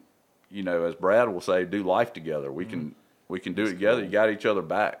can, you know, as Brad will say, do life together. We can do it together. Cool. You got each other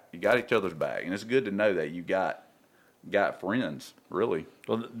back. You got each other's back, and it's good to know that you got friends. Really.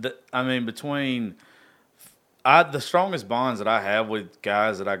 Well, between the strongest bonds that I have with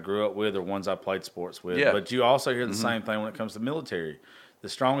guys that I grew up with are ones I played sports with. Yeah. But you also hear the same thing when it comes to military. The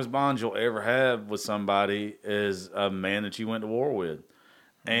strongest bonds you'll ever have with somebody is a man that you went to war with.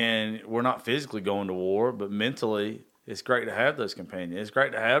 And we're not physically going to war, but mentally, it's great to have those companions. It's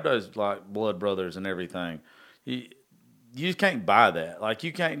great to have those like blood brothers and everything. You just can't buy that. Like,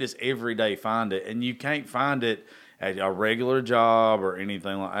 you can't just every day find it, and you can't find it at a regular job or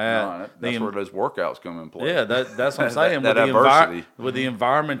anything like that. No, that's where those workouts come in play. Yeah, that's what I'm saying. that adversity. With the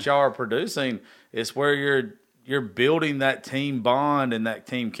environment y'all are producing, it's where you're building that team bond and that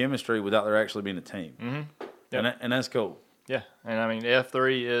team chemistry without there actually being a team. Mm-hmm. Yep. And that's cool. Yeah, and I mean,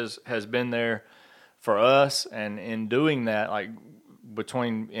 F3 has been there for us, and in doing that, like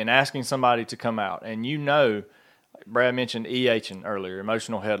in asking somebody to come out, and Brad mentioned EHing earlier,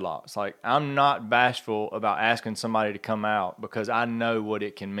 emotional headlocks. Like, I'm not bashful about asking somebody to come out because I know what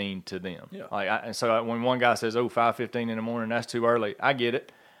it can mean to them. Yeah. So when one guy says, 5:15 in the morning, that's too early, I get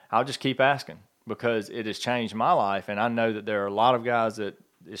it. I'll just keep asking because it has changed my life, and I know that there are a lot of guys that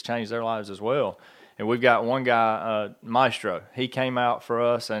it's changed their lives as well. And we've got one guy, Maestro. He came out for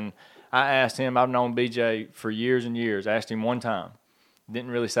us, and I asked him. I've known BJ for years and years. I asked him one time. Didn't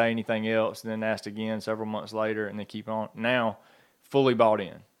really say anything else. Then asked again several months later, and they keep on. Now, fully bought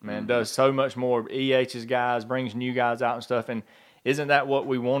in. Man, does so much more. EH's guys, brings new guys out and stuff. And isn't that what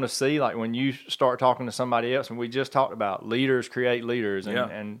we want to see? Like, when you start talking to somebody else, and we just talked about leaders create leaders.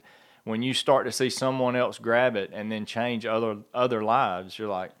 And when you start to see someone else grab it and then change other lives, you're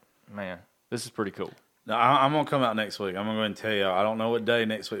like, man, this is pretty cool. Now, I'm going to come out next week. I'm going to go ahead and tell you. I don't know what day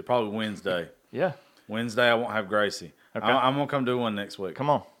next week. Probably Wednesday. Yeah. Wednesday I won't have Gracie. Okay. I'm going to come do one next week. Come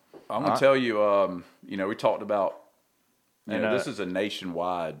on. I'm going to tell you, we talked about, this is a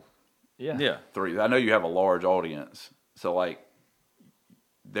nationwide. Yeah. I know you have a large audience. So, like,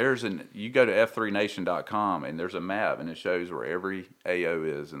 you go to f3nation.com, and there's a map, and it shows where every AO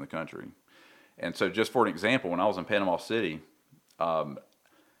is in the country. And so, just for an example, when I was in Panama City,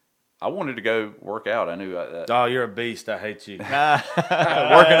 I wanted to go work out. I knew that. Oh, you're a beast. I hate you. Working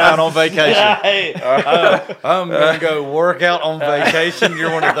out on vacation. I'm going to go work out on vacation.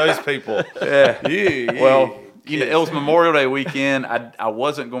 You're one of those people. Yeah. Well, it was Memorial Day weekend. I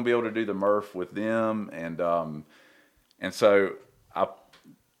wasn't going to be able to do the Murph with them. And so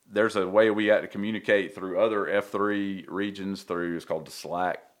there's a way we had to communicate through other F3 regions it's called the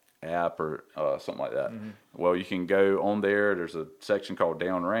Slack app or something like that. Mm-hmm. Well, you can go on there. There's a section called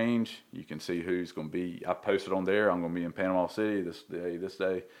Downrange. You can see who's going to be. I posted on there. I'm going to be in Panama City this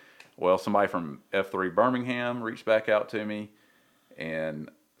day. Well, somebody from F3 Birmingham reached back out to me, and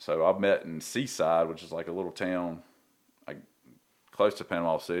so I met in Seaside, which is like a little town close to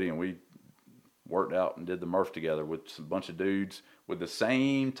Panama City, and we worked out and did the Murph together with a bunch of dudes with the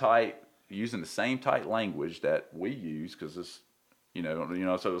same type, using the same type language that we use, because it's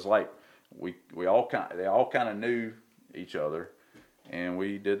so it was like they all kind of knew each other, and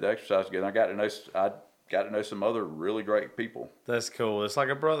we did the exercise together. I got to know some other really great people. That's cool. It's like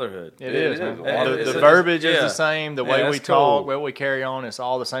a brotherhood. It is. The verbiage is the same. The way we talk, cool. the way we carry on, it's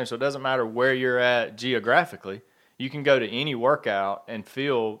all the same. So it doesn't matter where you're at geographically. You can go to any workout and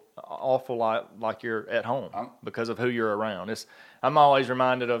feel awful like you're at home because of who you're around. I'm always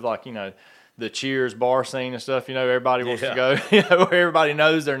reminded of, like, you know, the Cheers bar scene and stuff. You know, everybody wants to go, you know, where everybody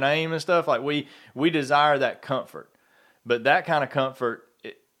knows their name and stuff. Like, we desire that comfort. But that kind of comfort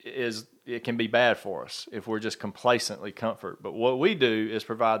it can be bad for us if we're just complacently comfort. But what we do is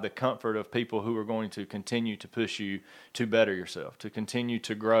provide the comfort of people who are going to continue to push you to better yourself, to continue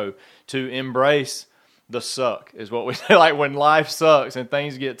to grow, to embrace the suck is what we say. Like, when life sucks and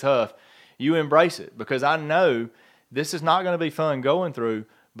things get tough, you embrace it, because I know this is not going to be fun going through,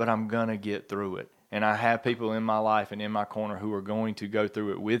 but I'm going to get through it. And I have people in my life and in my corner who are going to go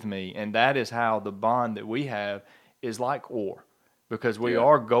through it with me. And that is how the bond that we have is like ore. Because we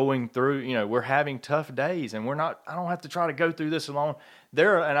are going through, you know, we're having tough days, and I don't have to try to go through this alone.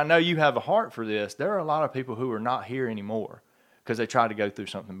 And I know you have a heart for this. There are a lot of people who are not here anymore because they tried to go through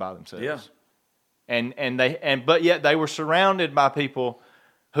something by themselves. Yeah. But yet they were surrounded by people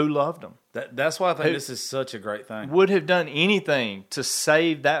who loved them. That's why I think this is such a great thing. Would have done anything to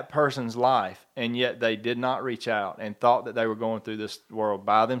save that person's life, and yet they did not reach out and thought that they were going through this world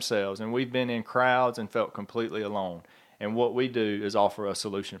by themselves. And we've been in crowds and felt completely alone. And what we do is offer a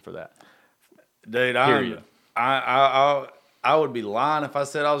solution for that. Dude, I would be lying if I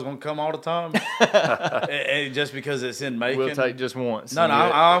said I was going to come all the time. and just because it's in Macon. We'll take just once. No,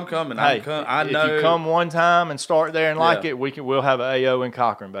 I'm coming. Hey, I know. If you come one time and start there and like it, we'll have an AO in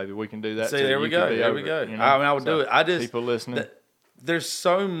Cochran, baby. We can do that. See, there we go. There we go. You know? I would do it. I just people listening. There's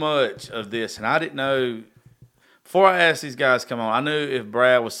so much of this, and I didn't know. Before I asked these guys to come on, I knew if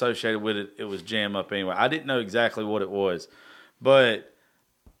Brad was associated with it, it was Jam Up anyway. I didn't know exactly what it was. But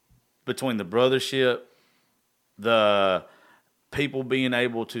between the brothership, the people being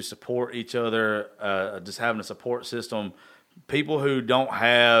able to support each other, just having a support system, people who don't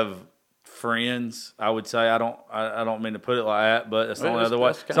have friends, I would say, I don't mean to put it like that, but that's the only other way.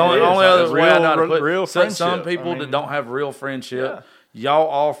 It's the only other way I know to put it. Real friendship. Some people that don't have real friendship. Y'all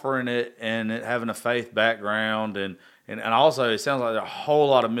offering it and it having a faith background and also it sounds like there's a whole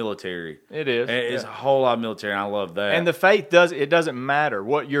lot of military. It is. It's a whole lot of military, and I love that. And the faith doesn't matter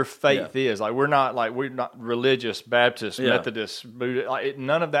what your faith is. Like we're not religious, Baptist, Methodist, Buddhist.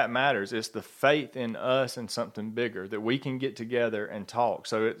 None of that matters. It's the faith in us and something bigger that we can get together and talk.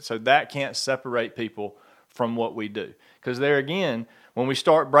 So that can't separate people from what we do. Because there again, when we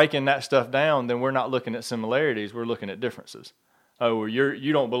start breaking that stuff down, then we're not looking at similarities. We're looking at differences. Oh, well,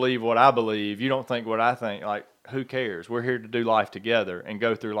 you don't believe what I believe. You don't think what I think. Like, who cares? We're here to do life together and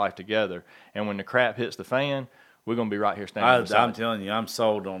go through life together. And when the crap hits the fan, we're going to be right here standing. I'm telling you, I'm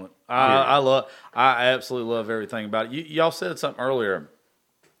sold on it. I absolutely love everything about it. Y'all said something earlier,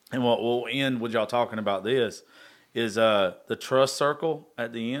 and we'll end with y'all talking about this, is the trust circle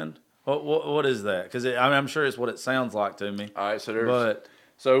at the end. What is that? Because I'm sure it's what it sounds like to me. All right, so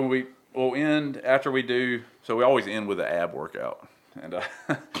we'll end after we do. So we always end with an ab workout, and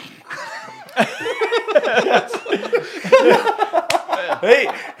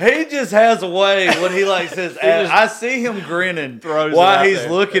he just has a way when he says ab. I see him grinning while he's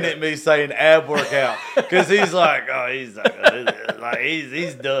looking at me saying ab workout because he's like, oh, he's done.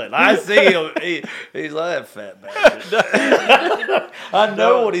 I see him. He's like that fat bastard. I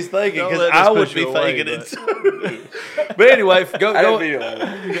know what he's thinking because I would be thinking it too. But anyway, go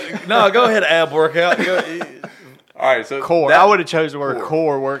ahead, ab workout. All right, so core. I would have chosen the word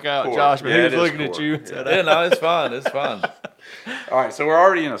core workout, Josh, but he was looking at you. Yeah, no, it's fine. It's fine. All right, so we're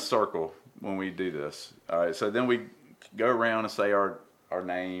already in a circle when we do this. All right, so then we go around and say our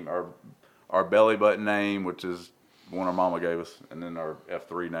name, our belly button name, which is one our mama gave us, and then our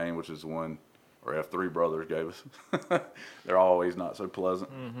F3 name, which is one our F3 brothers gave us. They're always not so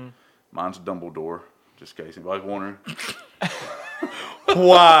pleasant. Mm-hmm. Mine's Dumbledore, just in case anybody's wondering.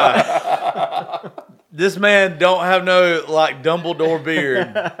 Why? This man don't have no Dumbledore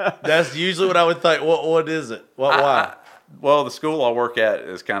beard. That's usually what I would think. What is it? Why? Well, the school I work at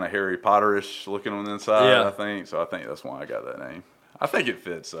is kind of Harry Potter-ish looking on the inside, I think. So I think that's why I got that name. I think it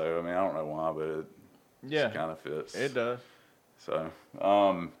fits, though. I mean, I don't know why, but it kind of fits. It does. So,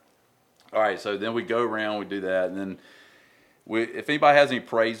 all right. So then we go around, we do that, and then if anybody has any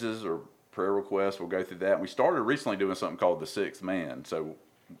praises or prayer requests, we'll go through that. And we started recently doing something called the sixth man. So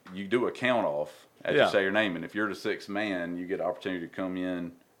you do a count off as you say your name, and if you're the sixth man, you get an opportunity to come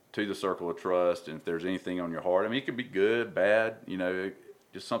in to the circle of trust, and if there's anything on your heart, I mean, it could be good, bad,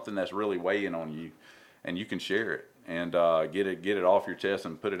 just something that's really weighing on you, and you can share it and get it off your chest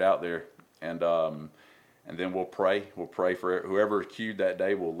and put it out there, and then we'll pray. We'll pray for whoever cued that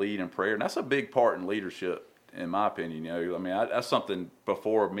day. We'll lead in prayer, and that's a big part in leadership, in my opinion. I mean, that's something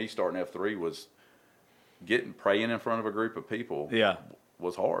before me starting F3 was praying in front of a group of people Yeah.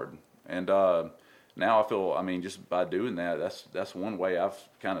 was hard. And now I feel, I mean, just by doing that, that's one way I've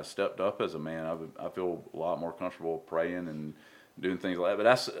kind of stepped up as a man. I feel a lot more comfortable praying and doing things like that. But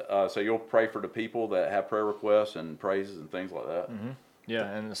that's so you'll pray for the people that have prayer requests and praises and things like that. Mm-hmm. Yeah,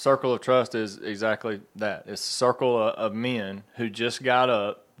 and the circle of trust is exactly that. It's a circle of men who just got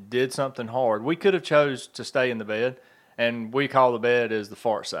up, did something hard. We could have chose to stay in the bed, and we call the bed as the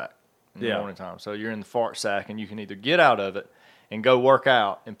fart sack in the morning time. So you're in the fart sack, and you can either get out of it and go work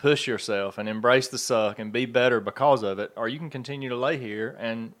out and push yourself and embrace the suck and be better because of it, or you can continue to lay here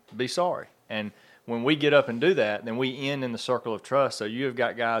and be sorry. And when we get up and do that, then we end in the circle of trust. So you have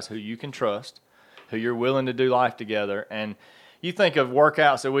got guys who you can trust, who you're willing to do life together. And you think of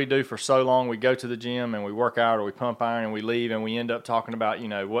workouts that we do for so long. We go to the gym and we work out or we pump iron and we leave and we end up talking about,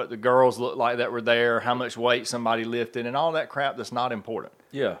 what the girls look like that were there, how much weight somebody lifted, and all that crap that's not important.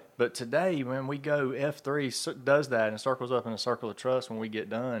 Yeah. But today, when we go, F3 does that and circles up in a circle of trust when we get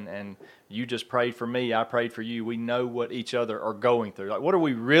done. And you just prayed for me, I prayed for you. We know what each other are going through. Like, what are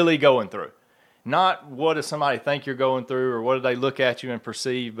we really going through? Not what does somebody think you're going through or what do they look at you and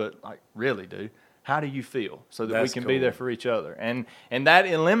perceive, but like, really, dude, how do you feel? So that we can be there for each other. And that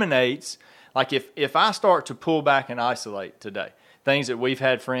eliminates, like if I start to pull back and isolate today, things that we've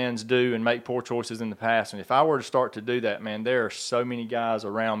had friends do and make poor choices in the past, and if I were to start to do that, man, there are so many guys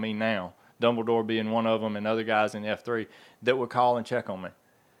around me now, Dumbledore being one of them and other guys in F3, that would call and check on me.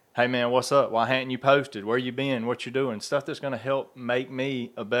 Hey, man, what's up? Why hadn't you posted? Where you been? What you doing? Stuff that's going to help make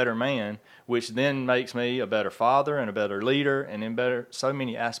me a better man, which then makes me a better father and a better leader and in better so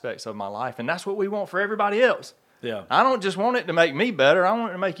many aspects of my life. And that's what we want for everybody else. Yeah. I don't just want it to make me better. I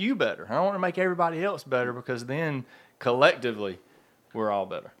want it to make you better. I want to make everybody else better because then collectively we're all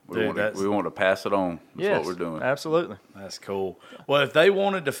better. We want to pass it on. That's what we're doing. Absolutely. That's cool. Well, if they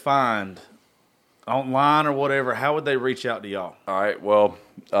wanted to find online or whatever, how would they reach out to y'all? All right. Well,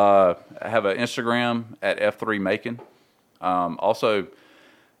 I have an Instagram at F3Macon. Also,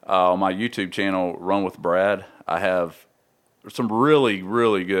 on my YouTube channel, Run with Brad, I have some really,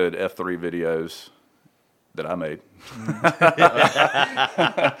 really good F3 videos that I made.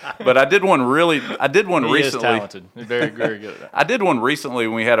 But I did one recently. He is talented. He's very, very good at that. I did one recently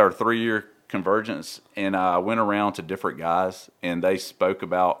when we had our 3-year convergence, and I went around to different guys, and they spoke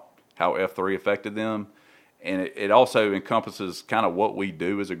about how F3 affected them, and it also encompasses kind of what we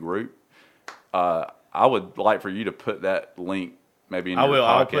do as a group. I would like for you to put that link maybe in your podcast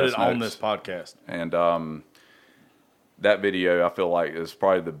I'll put it notes. on this podcast. And that video, I feel like, is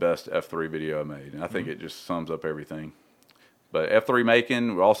probably the best F3 video I made, and I think it just sums up everything. But F3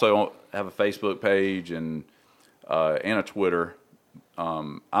 Macon, we also have a Facebook page and a Twitter.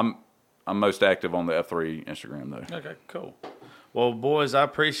 I'm most active on the F3 Instagram, though. Okay, cool. Well, boys, I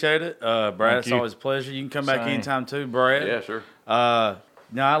appreciate it. Brad, it's always a pleasure. You can come back anytime too, Brad. Yeah, sure.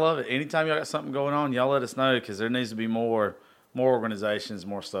 No, I love it. Anytime y'all got something going on, y'all let us know because there needs to be more organizations,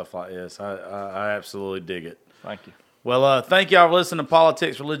 more stuff like this. I absolutely dig it. Thank you. Well, thank y'all for listening to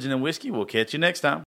Politics, Religion, and Whiskey. We'll catch you next time.